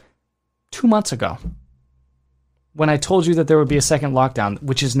church 2 months ago when I told you that there would be a second lockdown,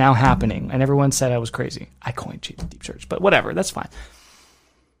 which is now happening, and everyone said I was crazy. I coined deep church, but whatever, that's fine.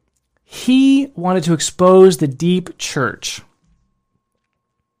 He wanted to expose the deep church.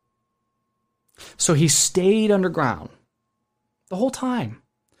 So he stayed underground the whole time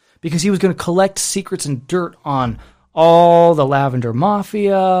because he was going to collect secrets and dirt on all the Lavender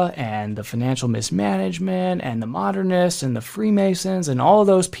Mafia and the financial mismanagement and the modernists and the Freemasons and all of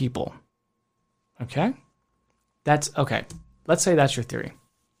those people. Okay? That's okay. Let's say that's your theory.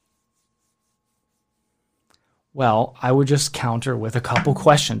 Well, I would just counter with a couple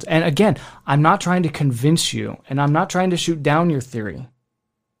questions. And again, I'm not trying to convince you, and I'm not trying to shoot down your theory.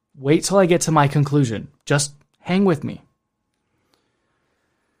 Wait till I get to my conclusion. Just hang with me.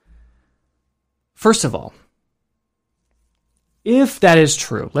 First of all, if that is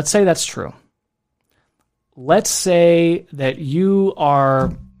true, let's say that's true. Let's say that you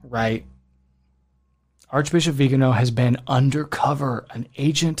are right. Archbishop Vigano has been undercover, an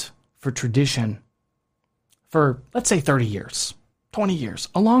agent for tradition for, let's say, 30 years, 20 years,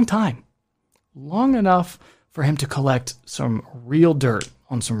 a long time. Long enough for him to collect some real dirt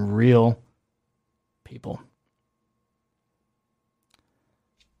on some real people.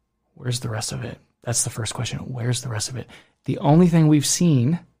 Where's the rest of it? That's the first question. Where's the rest of it? The only thing we've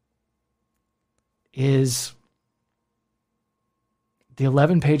seen is the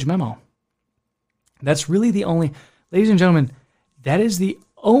 11-page memo. That's really the only, ladies and gentlemen, that is the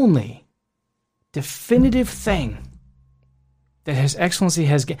only definitive thing that His Excellency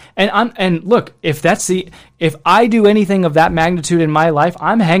has. And look, if I do anything of that magnitude in my life,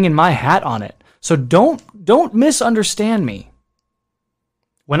 I'm hanging my hat on it. So don't misunderstand me.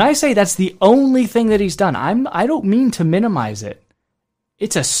 When I say that's the only thing that he's done, I don't mean to minimize it.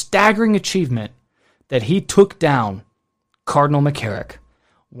 It's a staggering achievement that he took down Cardinal McCarrick,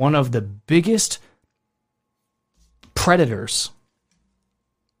 one of the biggest predators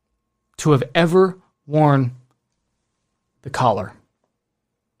to have ever worn the collar.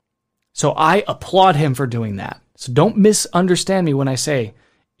 So I applaud him for doing that. So don't misunderstand me when I say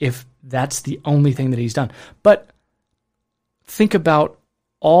if that's the only thing that he's done. But think about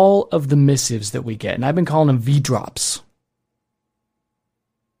all of the missives that we get, and I've been calling them V-drops.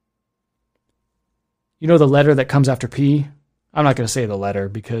 You know the letter that comes after P? I'm not going to say the letter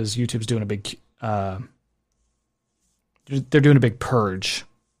because YouTube's doing a big, they're doing a big purge.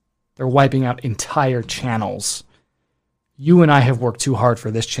 They're wiping out entire channels. You and I have worked too hard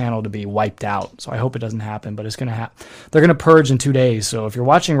for this channel to be wiped out, so I hope it doesn't happen, but it's going to happen. They're going to purge in 2 days, so if you're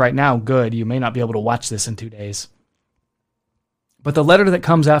watching right now, good. You may not be able to watch this in 2 days. But the letter that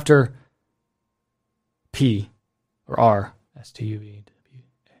comes after P or R, S-T-U-V,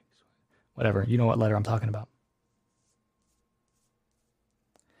 W-X, whatever, you know what letter I'm talking about.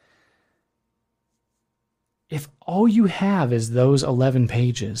 If all you have is those 11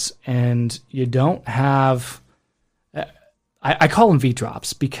 pages and you don't have, I call them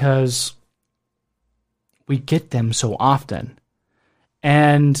V-drops because we get them so often.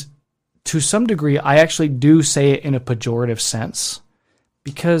 And to some degree, I actually do say it in a pejorative sense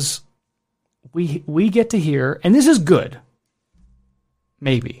because we get to hear, and this is good,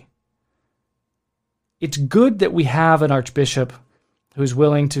 maybe. It's good that we have an archbishop who is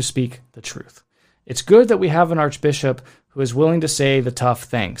willing to speak the truth. It's good that we have an archbishop who is willing to say the tough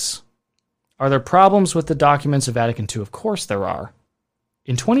things. Are there problems with the documents of Vatican II? Of course there are.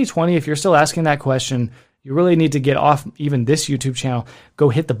 In 2020, if you're still asking that question, you really need to get off even this YouTube channel. Go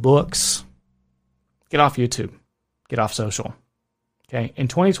hit the books. Get off YouTube. Get off social. Okay? In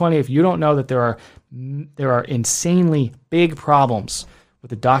 2020, if you don't know that there are insanely big problems with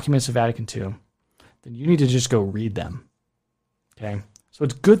the documents of Vatican II, then you need to just go read them. Okay? So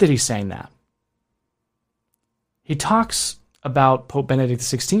it's good that he's saying that. He talks about Pope Benedict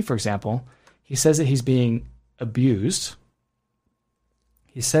XVI, for example. He says that he's being abused.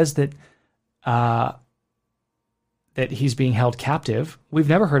 He says that that he's being held captive. We've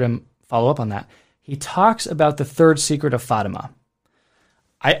never heard him follow up on that. He talks about the third secret of Fatima.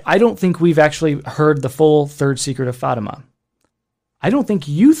 I don't think we've actually heard the full third secret of Fatima. I don't think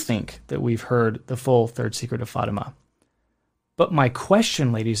you think that we've heard the full third secret of Fatima. But my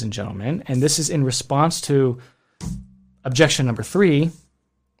question, ladies and gentlemen, and this is in response to objection number 3,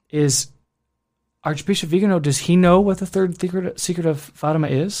 is Archbishop Vigano, does he know what the third secret of Fatima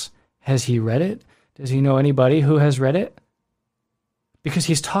is? Has he read it? Does he know anybody who has read it? Because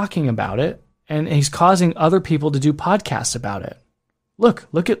he's talking about it, and he's causing other people to do podcasts about it.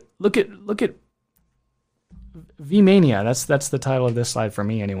 Look at V-Mania, that's the title of this slide for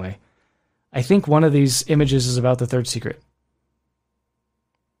me anyway. I think one of these images is about the third secret.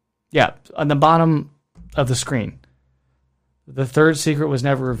 Yeah, on the bottom of the screen. The third secret was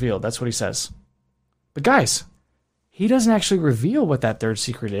never revealed. That's what he says. But guys, he doesn't actually reveal what that third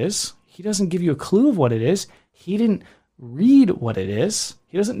secret is. He doesn't give you a clue of what it is. He didn't read what it is.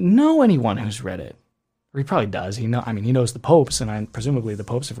 He doesn't know anyone who's read it. Or he probably does. He knows the popes, and presumably the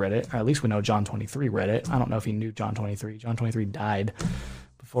popes have read it. Or at least we know John 23 read it. I don't know if he knew John 23. John 23 died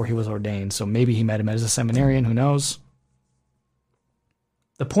before he was ordained, so maybe he met him as a seminarian. Who knows?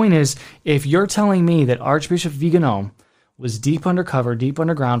 The point is, if you're telling me that Archbishop Vigano was deep undercover, deep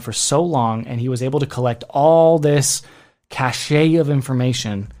underground for so long, and he was able to collect all this cachet of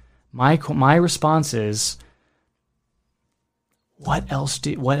information, my response is, what else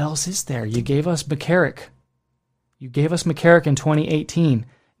is there? You gave us McCarrick. You gave us McCarrick in 2018.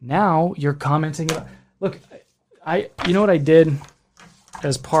 Now you're commenting about. Look, you know what I did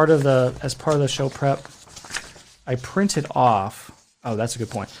as part of the show prep? I printed off. Oh, that's a good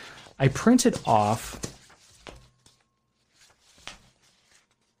point. I printed off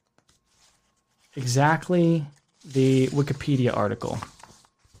exactly the Wikipedia article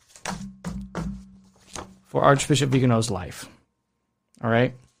for Archbishop Vigano's life. All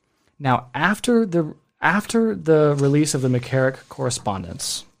right. Now, after the release of the McCarrick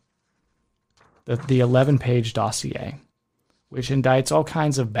correspondence, the 11-page dossier, which indicts all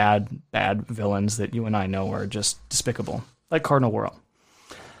kinds of bad villains that you and I know are just despicable, like Cardinal Wuerl.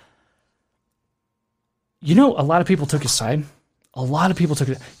 You know, a lot of people took his side. A lot of people took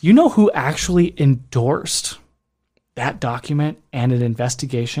it. You know who actually endorsed that document and an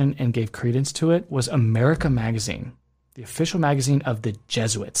investigation and gave credence to it? Was America Magazine, the official magazine of the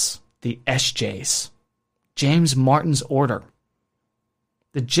Jesuits, the SJs, James Martin's order.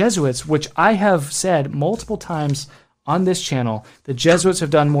 The Jesuits, which I have said multiple times on this channel, the Jesuits have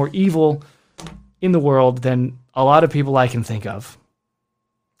done more evil in the world than a lot of people I can think of.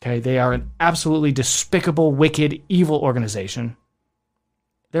 Okay, they are an absolutely despicable, wicked, evil organization.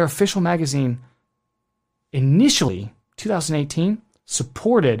 Their official magazine, initially, 2018,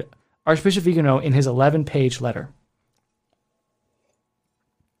 supported Archbishop Vigano in his 11-page letter.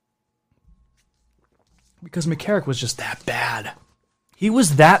 Because McCarrick was just that bad. He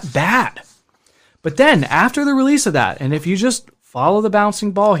was that bad. But then, after the release of that, and if you just follow the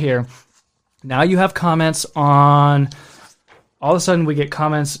bouncing ball here, now you have comments on... All of a sudden, we get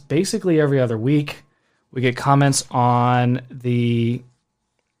comments basically every other week. We get comments on the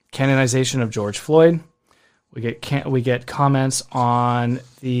canonization of George Floyd. We get comments on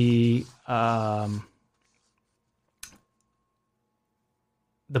the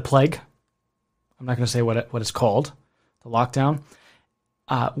plague. I'm not going to say what it's called, the lockdown.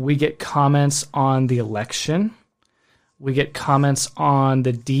 We get comments on the election. We get comments on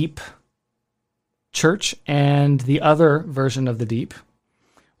the deep church and the other version of the deep.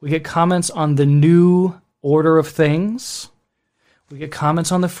 We get comments on the new order of things. We get comments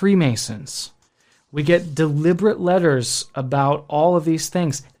on the Freemasons. We get deliberate letters about all of these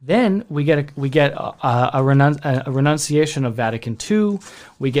things. Then we get a renunciation of Vatican II.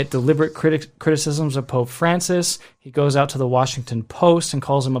 We get deliberate criticisms of Pope Francis. He goes out to the Washington Post and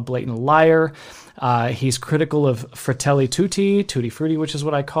calls him a blatant liar. He's critical of Fratelli Tutti Frutti, which is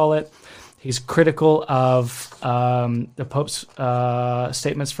what I call it. He's critical of the Pope's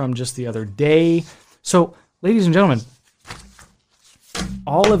statements from just the other day. So, ladies and gentlemen,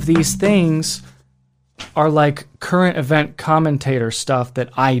 all of these things are like current event commentator stuff that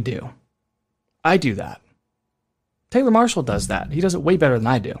I do. I do that. Taylor Marshall does that. He does it way better than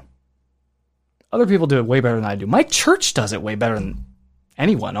I do. Other people do it way better than I do. My church does it way better than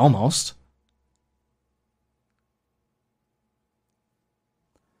anyone, almost.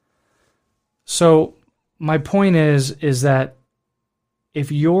 So my point is that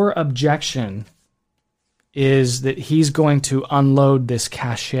if your objection is that he's going to unload this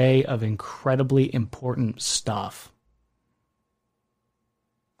cachet of incredibly important stuff,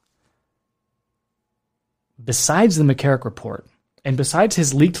 besides the McCarrick report, and besides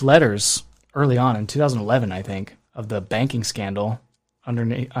his leaked letters early on in 2011, I think, of the banking scandal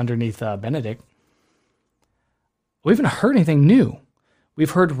underneath Benedict, we haven't heard anything new.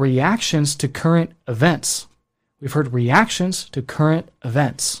 We've heard reactions to current events. We've heard reactions to current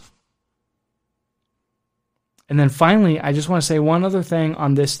events. And then finally, I just want to say one other thing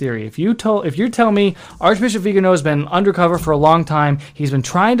on this theory. If you tell me Archbishop Vigano has been undercover for a long time, he's been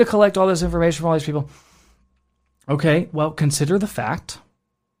trying to collect all this information from all these people. Okay, well, consider the fact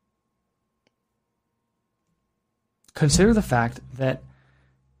that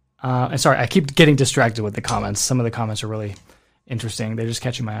And sorry, I keep getting distracted with the comments. Some of the comments are really interesting. They're just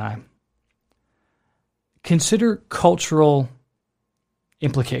catching my eye. Consider cultural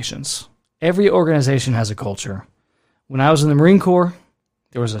implications. Every organization has a culture. When I was in the Marine Corps,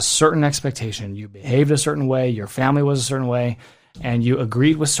 there was a certain expectation. You behaved a certain way, your family was a certain way, and you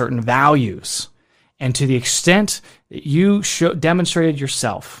agreed with certain values. And to the extent that you demonstrated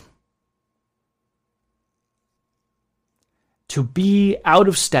yourself to be out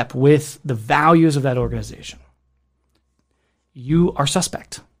of step with the values of that organization, you are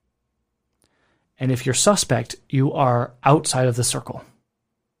suspect. And if you're suspect, you are outside of the circle.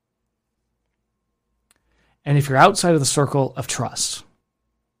 And if you're outside of the circle of trust,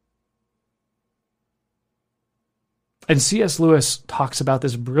 and C.S. Lewis talks about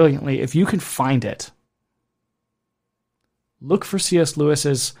this brilliantly. If you can find it, look for C.S.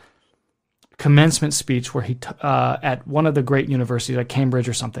 Lewis's commencement speech where he at one of the great universities, like Cambridge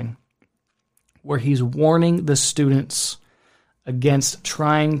or something, where he's warning the students against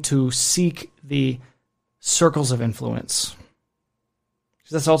trying to seek the circles of influence.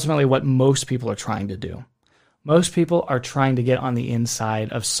 Because that's ultimately what most people are trying to do. Most people are trying to get on the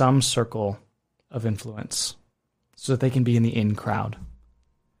inside of some circle of influence so that they can be in the in crowd.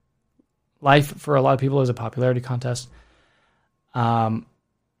 Life, for a lot of people, is a popularity contest.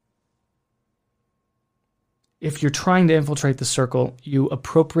 If you're trying to infiltrate the circle, you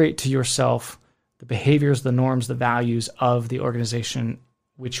appropriate to yourself the behaviors, the norms, the values of the organization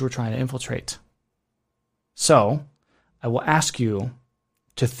which you were trying to infiltrate. So, I will ask you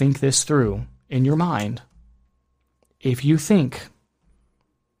to think this through in your mind. If you think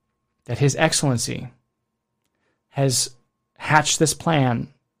that His Excellency has hatched this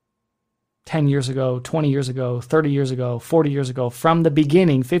plan 10 years ago, 20 years ago, 30 years ago, 40 years ago, from the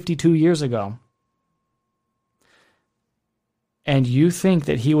beginning, 52 years ago, and you think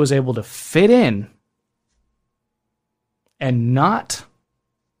that he was able to fit in and not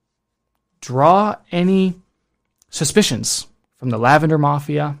draw any suspicions from the Lavender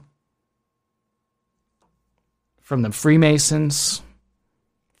Mafia, from the Freemasons,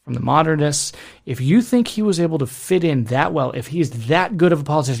 from the modernists, if you think he was able to fit in that well, if he's that good of a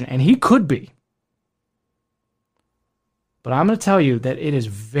politician, and he could be, but I'm going to tell you that it is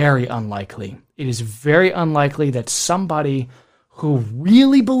very unlikely. It is very unlikely that somebody who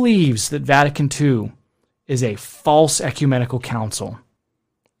really believes that Vatican II is a false ecumenical council,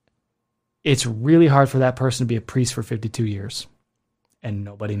 it's really hard for that person to be a priest for 52 years, and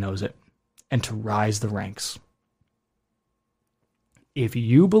nobody knows it, and to rise the ranks. If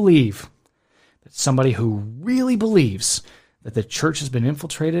you believe that somebody who really believes that the church has been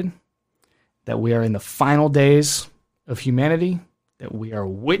infiltrated, that we are in the final days of humanity, that we are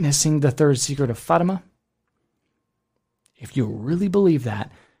witnessing the third secret of Fatima, if you really believe that,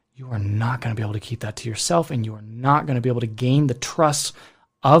 you are not going to be able to keep that to yourself, and you are not going to be able to gain the trust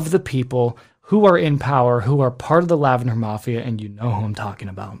of the people who are in power, who are part of the Lavender Mafia, and you know who I'm talking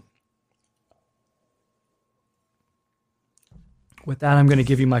about. With that, I'm going to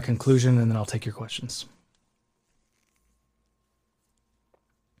give you my conclusion, and then I'll take your questions.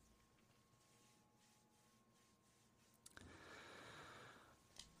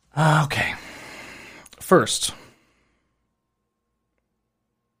 Okay. First,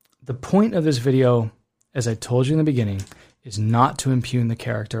 the point of this video, as I told you in the beginning, is not to impugn the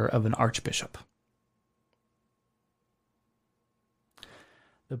character of an archbishop.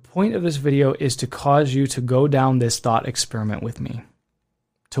 The point of this video is to cause you to go down this thought experiment with me,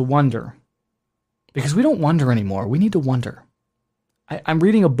 to wonder. Because we don't wonder anymore. We need to wonder. I'm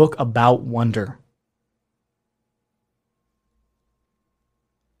reading a book about wonder.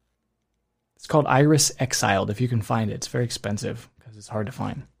 It's called Iris Exiled, if you can find it. It's very expensive because it's hard to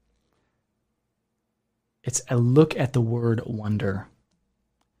find. It's a look at the word wonder.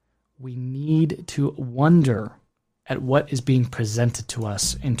 We need to wonder at what is being presented to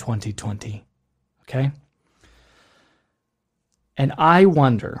us in 2020. Okay? And I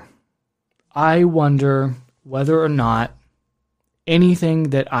wonder whether or not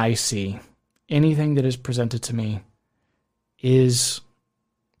anything that I see, anything that is presented to me is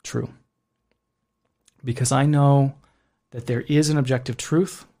true. Because I know that there is an objective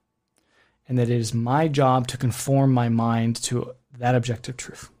truth, and that it is my job to conform my mind to that objective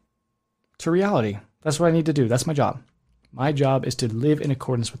truth, to reality. That's what I need to do. That's my job. My job is to live in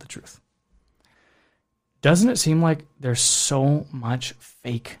accordance with the truth. Doesn't it seem like there's so much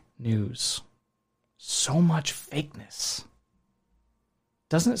fake news? So much fakeness.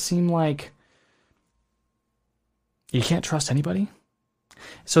 Doesn't it seem like you can't trust anybody?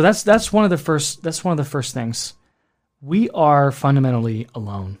 So that's one of the first things. We are fundamentally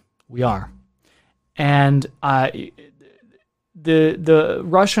alone We are. And the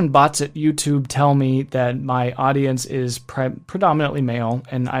Russian bots at YouTube tell me that my audience is predominantly male,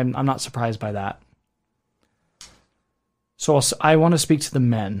 and I'm not surprised by that. So I want to speak to the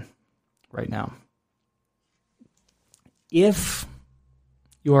men right now. If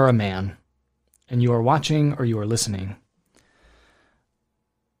you are a man and you are watching or you are listening,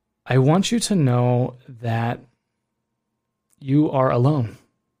 I want you to know that you are alone.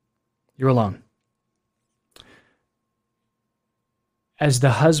 You're alone. As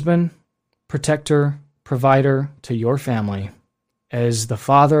the husband, protector, provider to your family, as the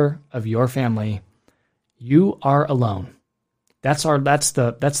father of your family, you are alone. That's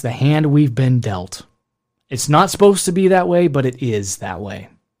the hand we've been dealt. It's not supposed to be that way, but it is that way.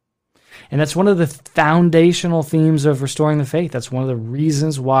 And that's one of the foundational themes of Restoring the Faith. That's one of the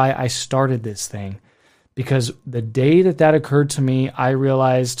reasons why I started this thing. Because the day that occurred to me, I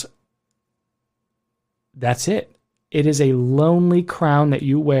realized that's it. It is a lonely crown that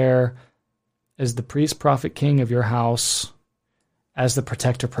you wear as the priest, prophet, king of your house, as the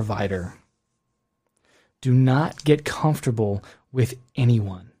protector, provider. Do not get comfortable with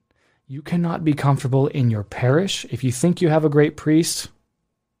anyone. You cannot be comfortable in your parish. If you think you have a great priest,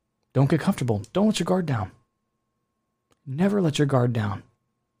 don't get comfortable. Don't let your guard down. Never let your guard down.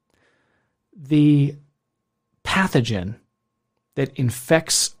 The pathogen that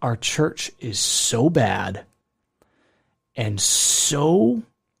infects our church is so bad and so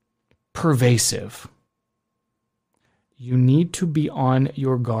pervasive. You need to be on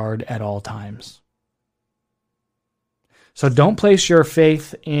your guard at all times. So don't place your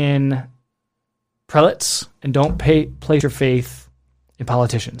faith in prelates and don't place your faith in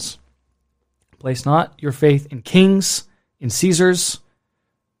politicians. Place not your faith in kings, in Caesars,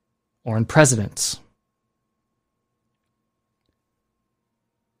 or in presidents.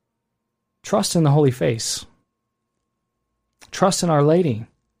 Trust in the Holy Face. Trust in Our Lady.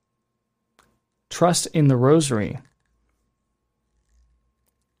 Trust in the Rosary.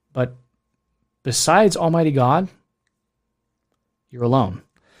 But besides Almighty God, you're alone.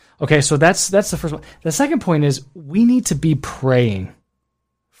 Okay, so that's the first one. The second point is we need to be praying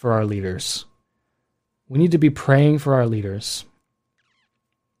for our leaders. We need to be praying for our leaders.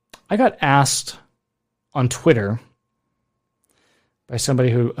 I got asked on Twitter by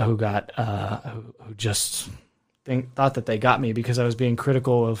somebody who just thought that they got me because I was being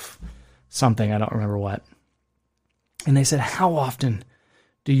critical of something, I don't remember what. And they said, "How often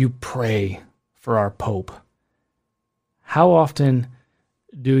do you pray for our Pope? How often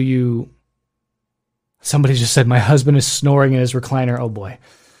do you..." Somebody just said, "My husband is snoring in his recliner." Oh boy.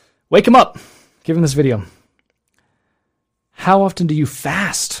 Wake him up. Give him this video. How often do you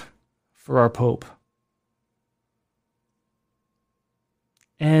fast for our Pope?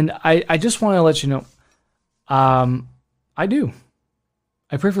 And I just want to let you know, I do.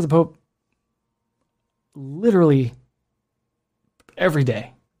 I pray for the Pope literally every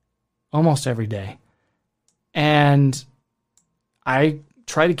day, almost every day. And I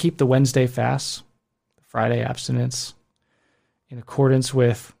try to keep the Wednesday fast, the Friday abstinence, in accordance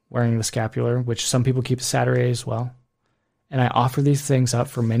with wearing the scapular, which some people keep Saturday as well. And I offer these things up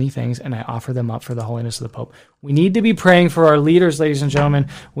for many things, and I offer them up for the holiness of the Pope. We need to be praying for our leaders, ladies and gentlemen.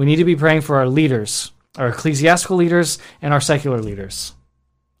 We need to be praying for our leaders, our ecclesiastical leaders, and our secular leaders.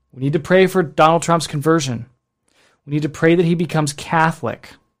 We need to pray for Donald Trump's conversion. We need to pray that he becomes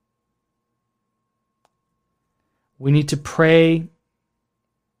Catholic. We need to pray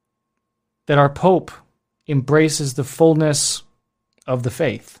that our Pope embraces the fullness of the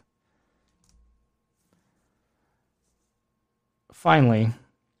faith. Finally,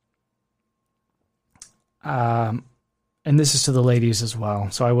 and this is to the ladies as well.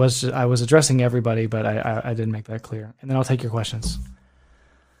 So I was addressing everybody, but I didn't make that clear. And then I'll take your questions.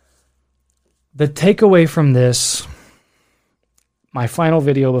 The takeaway from this, my final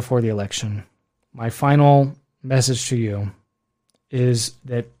video before the election, my final message to you is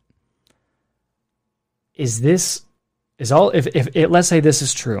that if let's say this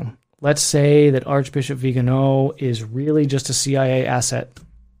is true. Let's say that Archbishop Vigano is really just a CIA asset.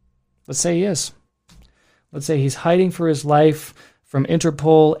 Let's say he is. Let's say he's hiding for his life from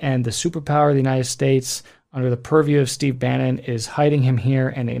Interpol, and the superpower of the United States, under the purview of Steve Bannon, is hiding him here,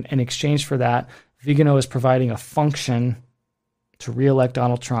 and in exchange for that, Vigano is providing a function to re-elect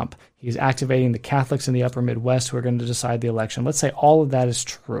Donald Trump. He's activating the Catholics in the upper Midwest who are going to decide the election. Let's say all of that is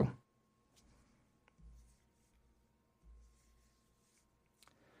true.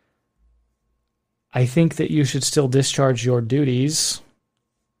 I think that you should still discharge your duties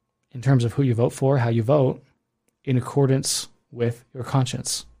in terms of who you vote for, how you vote, in accordance with your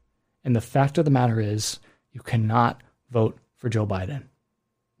conscience. And the fact of the matter is, you cannot vote for Joe Biden.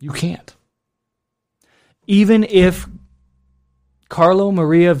 You can't. Even if Carlo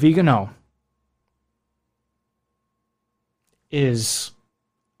Maria Vigano is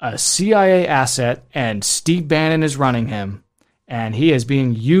a CIA asset and Steve Bannon is running him and he is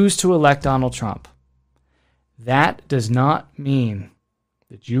being used to elect Donald Trump, that does not mean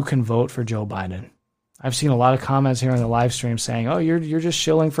that you can vote for Joe Biden. I've seen a lot of comments here on the live stream saying, oh, you're just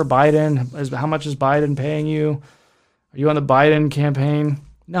shilling for Biden. How much is Biden paying you? Are you on the Biden campaign?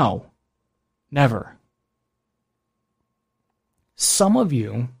 No, never. Some of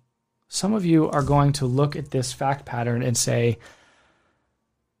you are going to look at this fact pattern and say,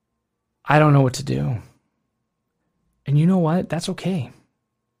 I don't know what to do. And you know what? That's okay.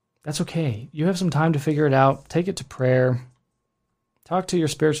 That's okay. You have some time to figure it out. Take it to prayer. Talk to your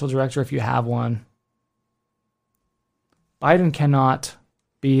spiritual director if you have one. Biden cannot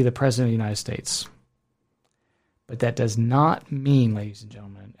be the president of the United States. But that does not mean, ladies and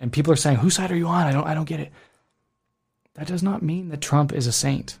gentlemen, and people are saying, whose side are you on? I don't get it. That does not mean that Trump is a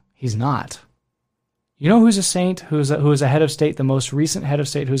saint. He's not. You know who's a saint, who is a head of state, the most recent head of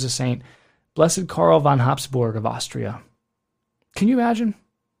state who's a saint? Blessed Karl von Habsburg of Austria. Can you imagine?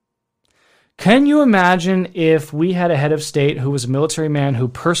 Can you imagine if we had a head of state who was a military man who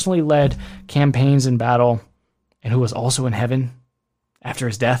personally led campaigns in battle and who was also in heaven after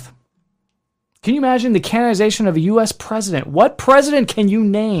his death? Can you imagine the canonization of a U.S. president? What president can you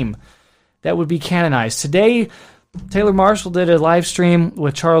name that would be canonized? Today, Taylor Marshall did a live stream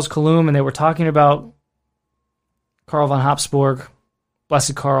with Charles Colum, and they were talking about Karl von Habsburg,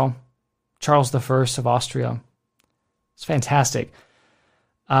 Blessed Karl, Charles I of Austria. It's fantastic.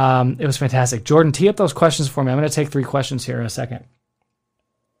 It was fantastic. Jordan, tee up those questions for me. I'm going to take 3 questions here in a second.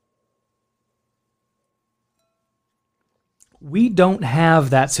 We don't have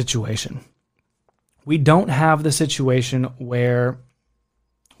that situation. We don't have the situation where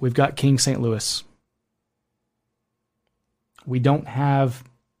we've got King St. Louis. We don't have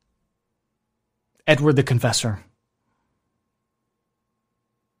Edward the Confessor.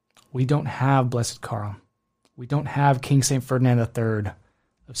 We don't have Blessed Karl. We don't have King St. Ferdinand III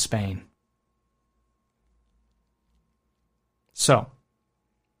of Spain. So,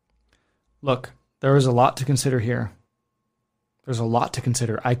 look, there is a lot to consider here. There's a lot to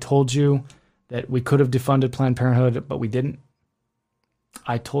consider. I told you that we could have defunded Planned Parenthood, but we didn't.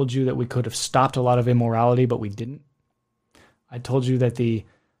 I told you that we could have stopped a lot of immorality, but we didn't. I told you that the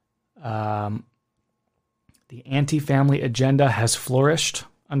anti-family agenda has flourished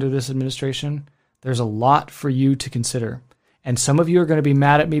under this administration. There's a lot for you to consider. And some of you are going to be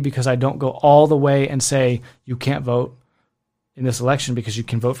mad at me because I don't go all the way and say you can't vote in this election because you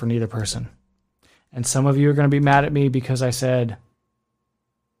can vote for neither person. And some of you are going to be mad at me because I said,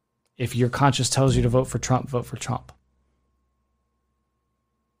 if your conscience tells you to vote for Trump, vote for Trump.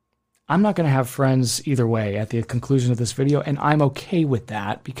 I'm not going to have friends either way at the conclusion of this video, and I'm okay with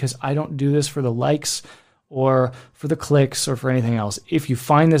that because I don't do this for the likes or for the clicks or for anything else. If you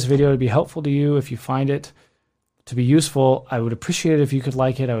find this video to be helpful to you, if you find it to be useful, I would appreciate it if you could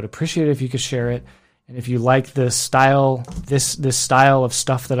like it. I would appreciate it if you could share it. And if you like this style, this style of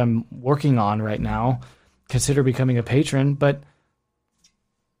stuff that I'm working on right now, consider becoming a patron. But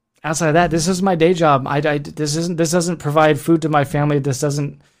outside of that, this is my day job. This doesn't provide food to my family. This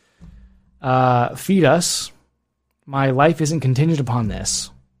doesn't feed us. My life isn't contingent upon this.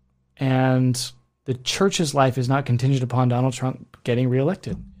 And the church's life is not contingent upon Donald Trump getting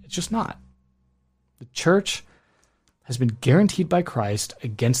reelected. It's just not. The church has been guaranteed by Christ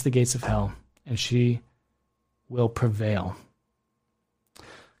against the gates of hell, and she will prevail. Okay,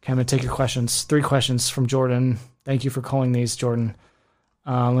 I'm going to take your questions. 3 questions from Jordan. Thank you for calling these, Jordan.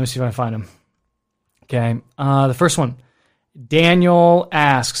 Let me see if I find them. Okay, the first one. Daniel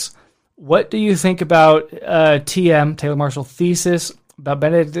asks, what do you think about TM, Taylor Marshall, thesis about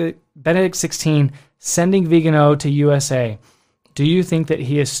Benedict XVI sending Vigano to USA? Do you think that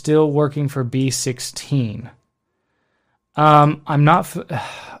he is still working for B16?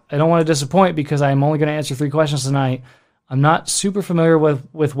 I don't want to disappoint because I'm only going to answer 3 questions tonight. I'm not super familiar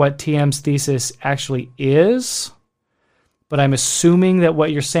with what TM's thesis actually is, but I'm assuming that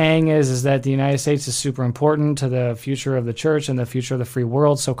what you're saying is that the United States is super important to the future of the church and the future of the free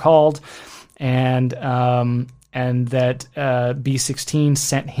world, so-called, and that B16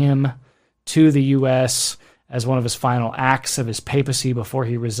 sent him to the U.S. as one of his final acts of his papacy before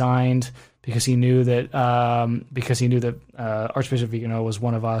he resigned, because he knew that Archbishop Vigano was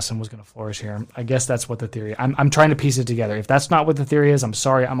one of us and was going to flourish here. I guess that's what the theory. I'm trying to piece it together. If that's not what the theory is, I'm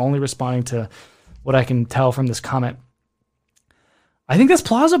sorry. I'm only responding to what I can tell from this comment. I think that's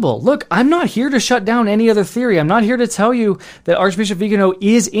plausible. Look, I'm not here to shut down any other theory. I'm not here to tell you that Archbishop Vigano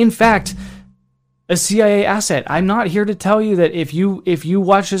is, in fact, a CIA asset. I'm not here to tell you that if you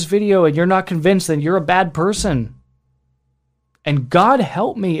watch this video and you're not convinced, then you're a bad person. And God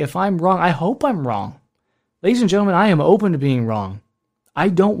help me if I'm wrong. I hope I'm wrong. Ladies and gentlemen, I am open to being wrong. I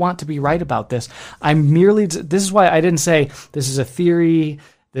don't want to be right about this. This is why I didn't say this is a theory.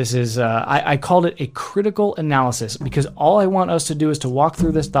 This is, I called it a critical analysis, because all I want us to do is to walk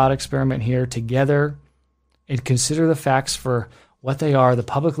through this thought experiment here together and consider the facts for what they are, the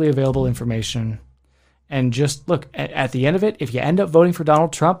publicly available information. And just look, at the end of it, if you end up voting for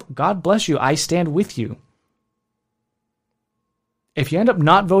Donald Trump, God bless you. I stand with you. If you end up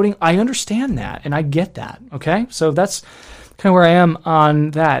not voting, I understand that, and I get that, okay? So that's kind of where I am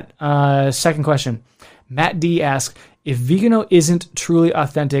on that. Second question. Matt D asks, if Vigano isn't truly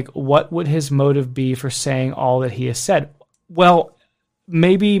authentic, what would his motive be for saying all that he has said? Well,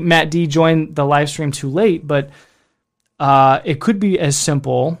 maybe Matt D joined the live stream too late, but it could be as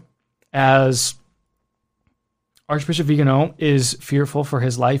simple as Archbishop Vigano is fearful for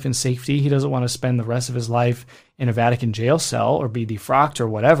his life and safety. He doesn't want to spend the rest of his life in a Vatican jail cell or be defrocked or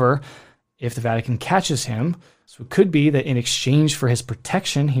whatever if the Vatican catches him. So it could be that in exchange for his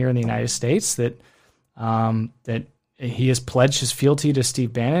protection here in the United States, that he has pledged his fealty to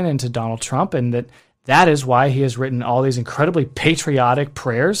Steve Bannon and to Donald Trump, and that is why he has written all these incredibly patriotic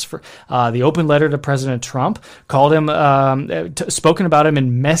prayers for the open letter to President Trump, called him, spoken about him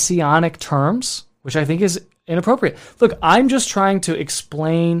in messianic terms, which I think is inappropriate. Look, I'm just trying to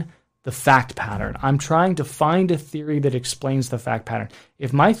explain the fact pattern. I'm trying to find a theory that explains the fact pattern.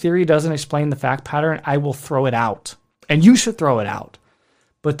 If my theory doesn't explain the fact pattern, I will throw it out. And you should throw it out.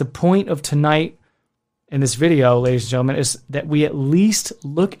 But the point of tonight in this video, ladies and gentlemen, is that we at least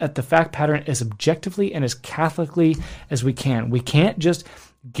look at the fact pattern as objectively and as Catholically as we can. We can't just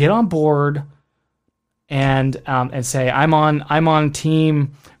get on board and say, I'm on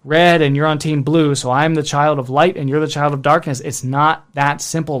team red and you're on team blue, so I'm the child of light and you're the child of darkness. It's not that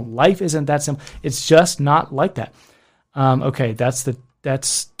simple. Life isn't that simple. It's just not like that. Okay,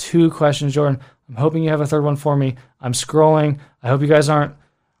 that's two questions, Jordan. I'm hoping you have a third one for me. I'm scrolling. I hope you guys aren't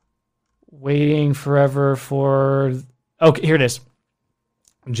waiting forever for... Okay, here it is.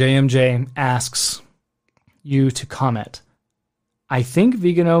 JMJ asks you to comment. I think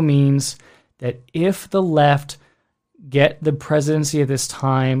Vigano means that if the left get the presidency at this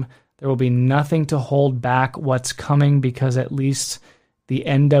time, there will be nothing to hold back what's coming, because at least the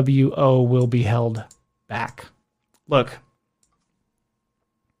NWO will be held back. Look,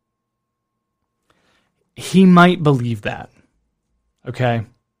 he might believe that, okay?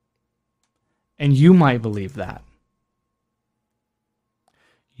 And you might believe that.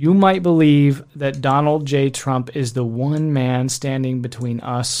 You might believe that Donald J. Trump is the one man standing between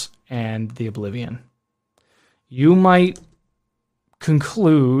us and the oblivion. You might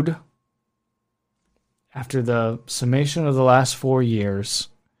conclude, after the summation of the last 4 years,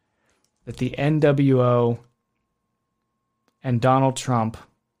 that the NWO and Donald Trump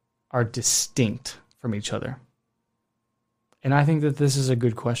are distinct from each other. And I think that this is a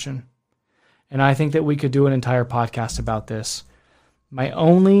good question. And I think that we could do an entire podcast about this.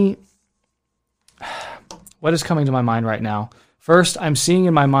 What is coming to my mind right now? First, I'm seeing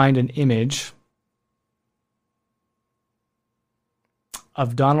in my mind an image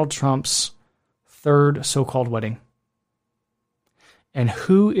of Donald Trump's third so-called wedding. And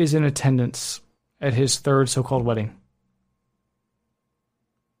who is in attendance at his third so-called wedding?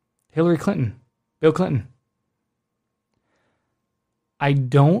 Hillary Clinton, Bill Clinton. I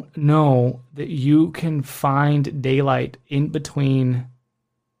don't know that you can find daylight in between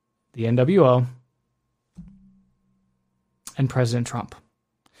the NWO and President Trump.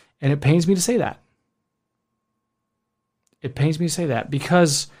 And it pains me to say that. It pains me to say that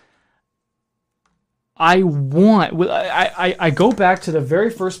because I go back to the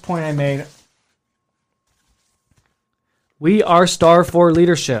very first point I made. We are starved for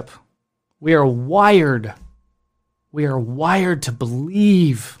leadership. We are wired to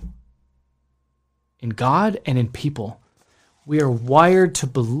believe in God and in people. We are wired to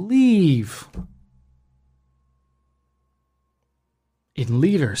believe in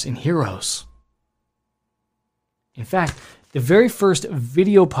leaders, in heroes. In fact, the very first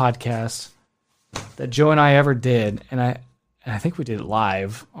video podcast that Joe and I ever did, and I think we did it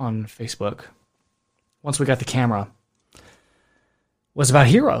live on Facebook once we got the camera, was about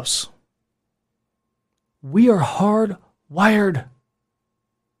heroes. We are hardwired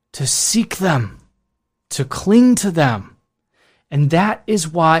to seek them, to cling to them. And that's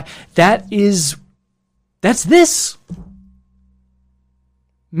this.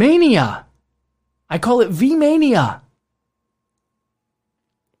 Mania. I call it V-mania.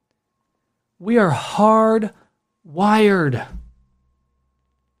 We are hardwired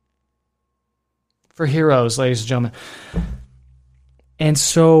for heroes, ladies and gentlemen. And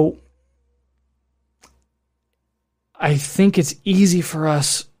so I think it's easy for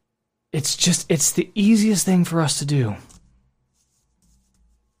us. It's the easiest thing for us to do.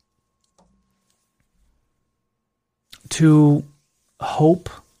 To hope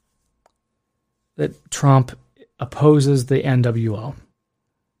that Trump opposes the NWO.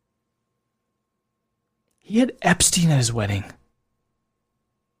 He had Epstein at his wedding.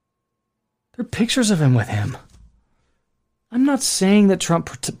 There are pictures of him with him. I'm not saying that Trump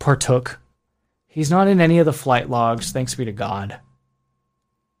partook. He's not in any of the flight logs, thanks be to God.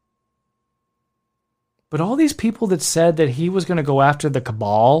 But all these people that said that he was going to go after the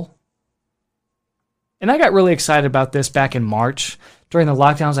cabal, and I got really excited about this back in March. During the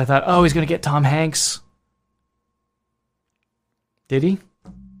lockdowns, I thought, oh, he's going to get Tom Hanks. Did he?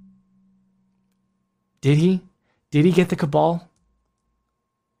 Did he? Did he get the cabal?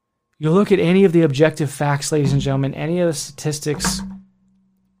 You look at any of the objective facts, ladies and gentlemen, any of the statistics,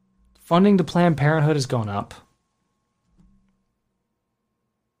 funding to Planned Parenthood has gone up.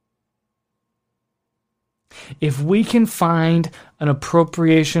 If we can find an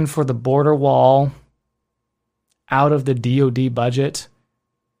appropriation for the border wall out of the DOD budget,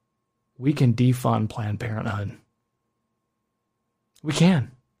 we can defund Planned Parenthood. We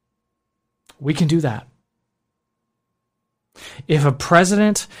can. We can do that. If a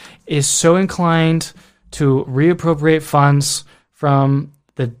president is so inclined to reappropriate funds from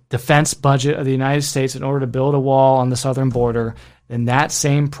the defense budget of the United States in order to build a wall on the southern border, then that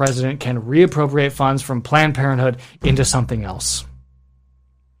same president can reappropriate funds from Planned Parenthood into something else.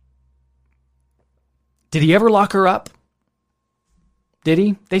 Did he ever lock her up? Did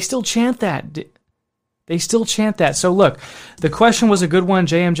he? They still chant that. They still chant that. So look, the question was a good one.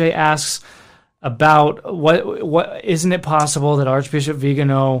 JMJ asks about what isn't it possible that Archbishop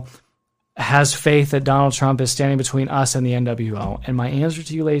Vigano has faith that Donald Trump is standing between us and the NWO? And my answer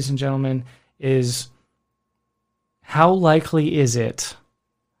to you, ladies and gentlemen, is how likely is it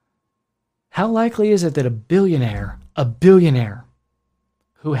that a billionaire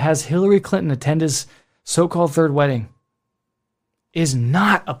who has Hillary Clinton attend his so-called third wedding is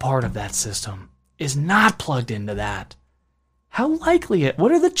not a part of that system, is not plugged into that? How likely it?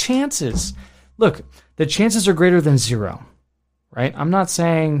 What are the chances? Look, the chances are greater than zero, right? I'm not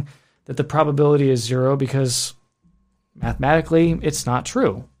saying that the probability is zero because mathematically it's not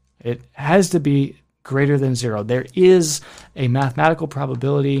true. It has to be greater than zero. There is a mathematical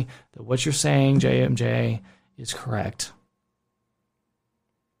probability that what you're saying, JMJ, is correct.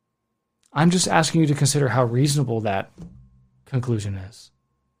 I'm just asking you to consider how reasonable that conclusion is.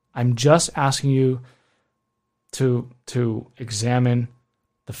 I'm just asking you to examine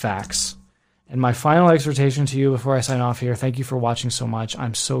the facts. And my final exhortation to you before I sign off here, thank you for watching so much.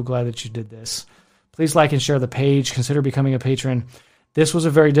 I'm so glad that you did this. Please like and share the page. Consider becoming a patron. This was a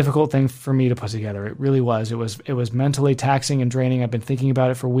very difficult thing for me to put together. It really was. It was mentally taxing and draining. I've been thinking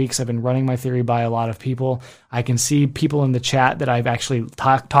about it for weeks. I've been running my theory by a lot of people. I can see people in the chat that I've actually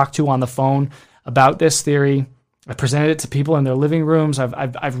talked to on the phone about this theory. I presented it to people in their living rooms.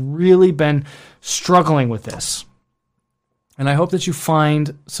 I've really been struggling with this. And I hope that you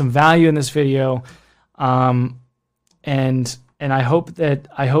find some value in this video. And I hope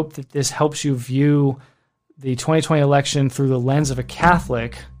that this helps you view the 2020 election through the lens of a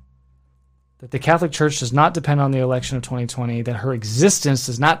Catholic, that the Catholic Church does not depend on the election of 2020, that her existence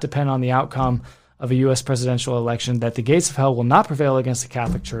does not depend on the outcome of a U.S. presidential election, that the gates of hell will not prevail against the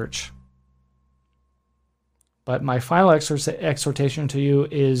Catholic Church. But my final exhortation to you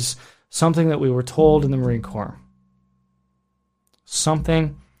is something that we were told in the Marine Corps.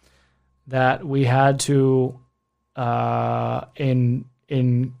 Something that we had to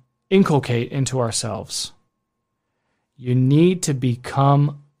inculcate into ourselves. You need to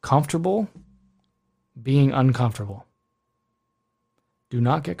become comfortable being uncomfortable. Do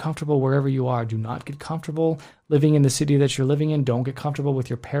not get comfortable wherever you are. Do not get comfortable living in the city that you're living in. Don't get comfortable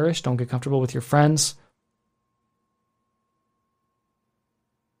with your parish. Don't get comfortable with your friends.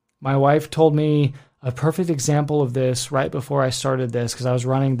 My wife told me a perfect example of this right before I started this, because I was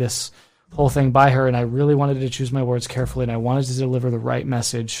running this whole thing by her and I really wanted to choose my words carefully and I wanted to deliver the right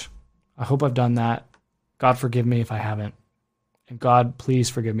message. I hope I've done that. God forgive me if I haven't. And God,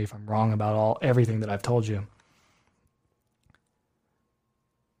 please forgive me if I'm wrong about everything that I've told you.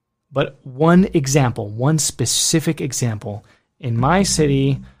 But one example, one specific example. In my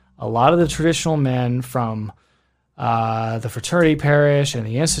city, a lot of the traditional men from the fraternity parish and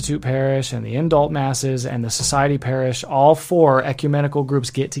the institute parish and the indult masses and the society parish, all 4 ecumenical groups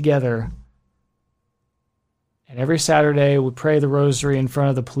get together. And every Saturday we pray the rosary in front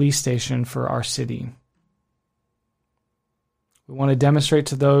of the police station for our city. We want to demonstrate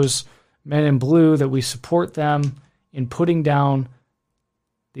to those men in blue that we support them in putting down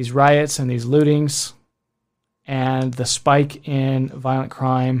these riots and these lootings and the spike in violent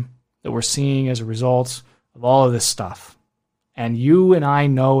crime that we're seeing as a result of all of this stuff. And you and I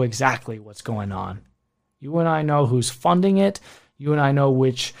know exactly what's going on. You and I know who's funding it. You and I know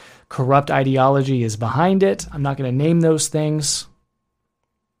which corrupt ideology is behind it. I'm not going to name those things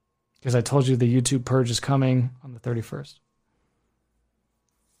because I told you the YouTube purge is coming on the 31st.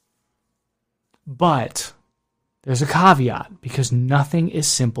 But there's a caveat, because nothing is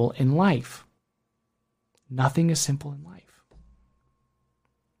simple in life. Nothing is simple in life.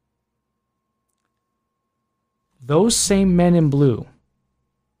 Those same men in blue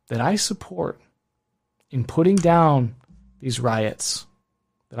that I support in putting down these riots,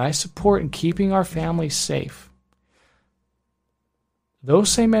 that I support in keeping our families safe, those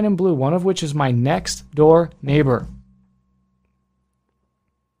same men in blue, one of which is my next door neighbor,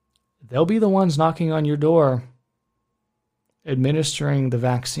 they'll be the ones knocking on your door administering the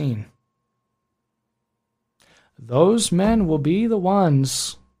vaccine. Those men will be the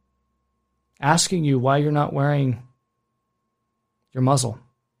ones asking you why you're not wearing your muzzle.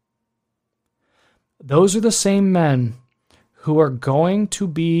 Those are the same men who are going to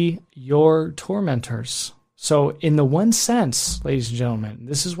be your tormentors. So in the one sense, ladies and gentlemen,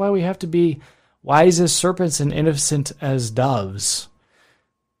 this is why we have to be wise as serpents and innocent as doves.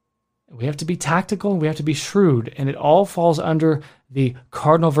 We have to be tactical and we have to be shrewd, and it all falls under the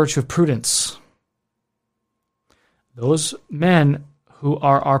cardinal virtue of prudence. Those men who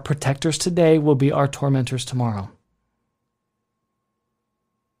are our protectors today will be our tormentors tomorrow.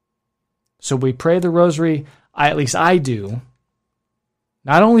 So we pray the rosary, at least I do,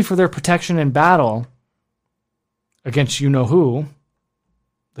 not only for their protection in battle against you-know-who,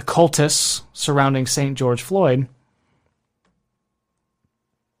 the cultists surrounding St. George Floyd,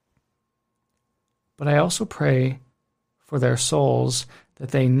 but I also pray for their souls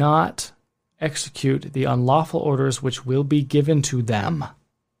that they not execute the unlawful orders which will be given to them,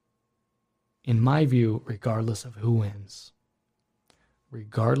 in my view, regardless of who wins.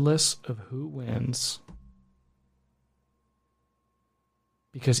 Regardless of who wins.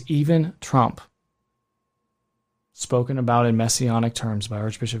 Because even Trump, spoken about in messianic terms by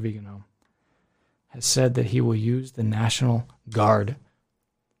Archbishop Vigano, has said that he will use the National Guard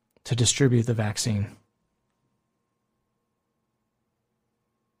to distribute the vaccine.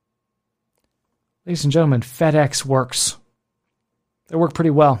 Ladies and gentlemen, FedEx works. They work pretty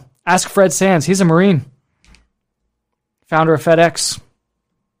well. Ask Fred Sands. He's a Marine. Founder of FedEx.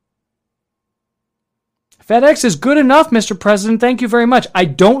 FedEx is good enough, Mr. President. Thank you very much. I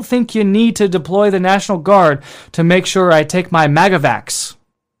don't think you need to deploy the National Guard to make sure I take my MAGAVax.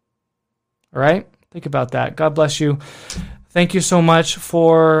 All right? Think about that. God bless you. Thank you so much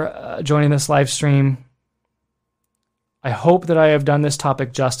for joining this live stream. I hope that I have done this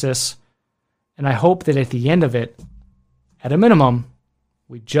topic justice, and I hope that at the end of it, at a minimum,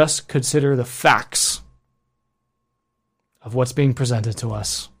 we just consider the facts of what's being presented to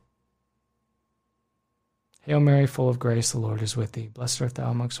us. Hail Mary, full of grace, the Lord is with thee. Blessed art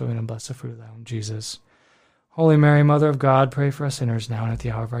thou amongst women, and blessed the fruit of thy womb, Jesus. Holy Mary, Mother of God, pray for us sinners now and at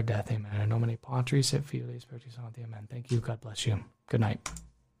the hour of our death. Amen. In nomine Patris et Filii Spiritus Sancti. Amen. Thank you. God bless you. Good night.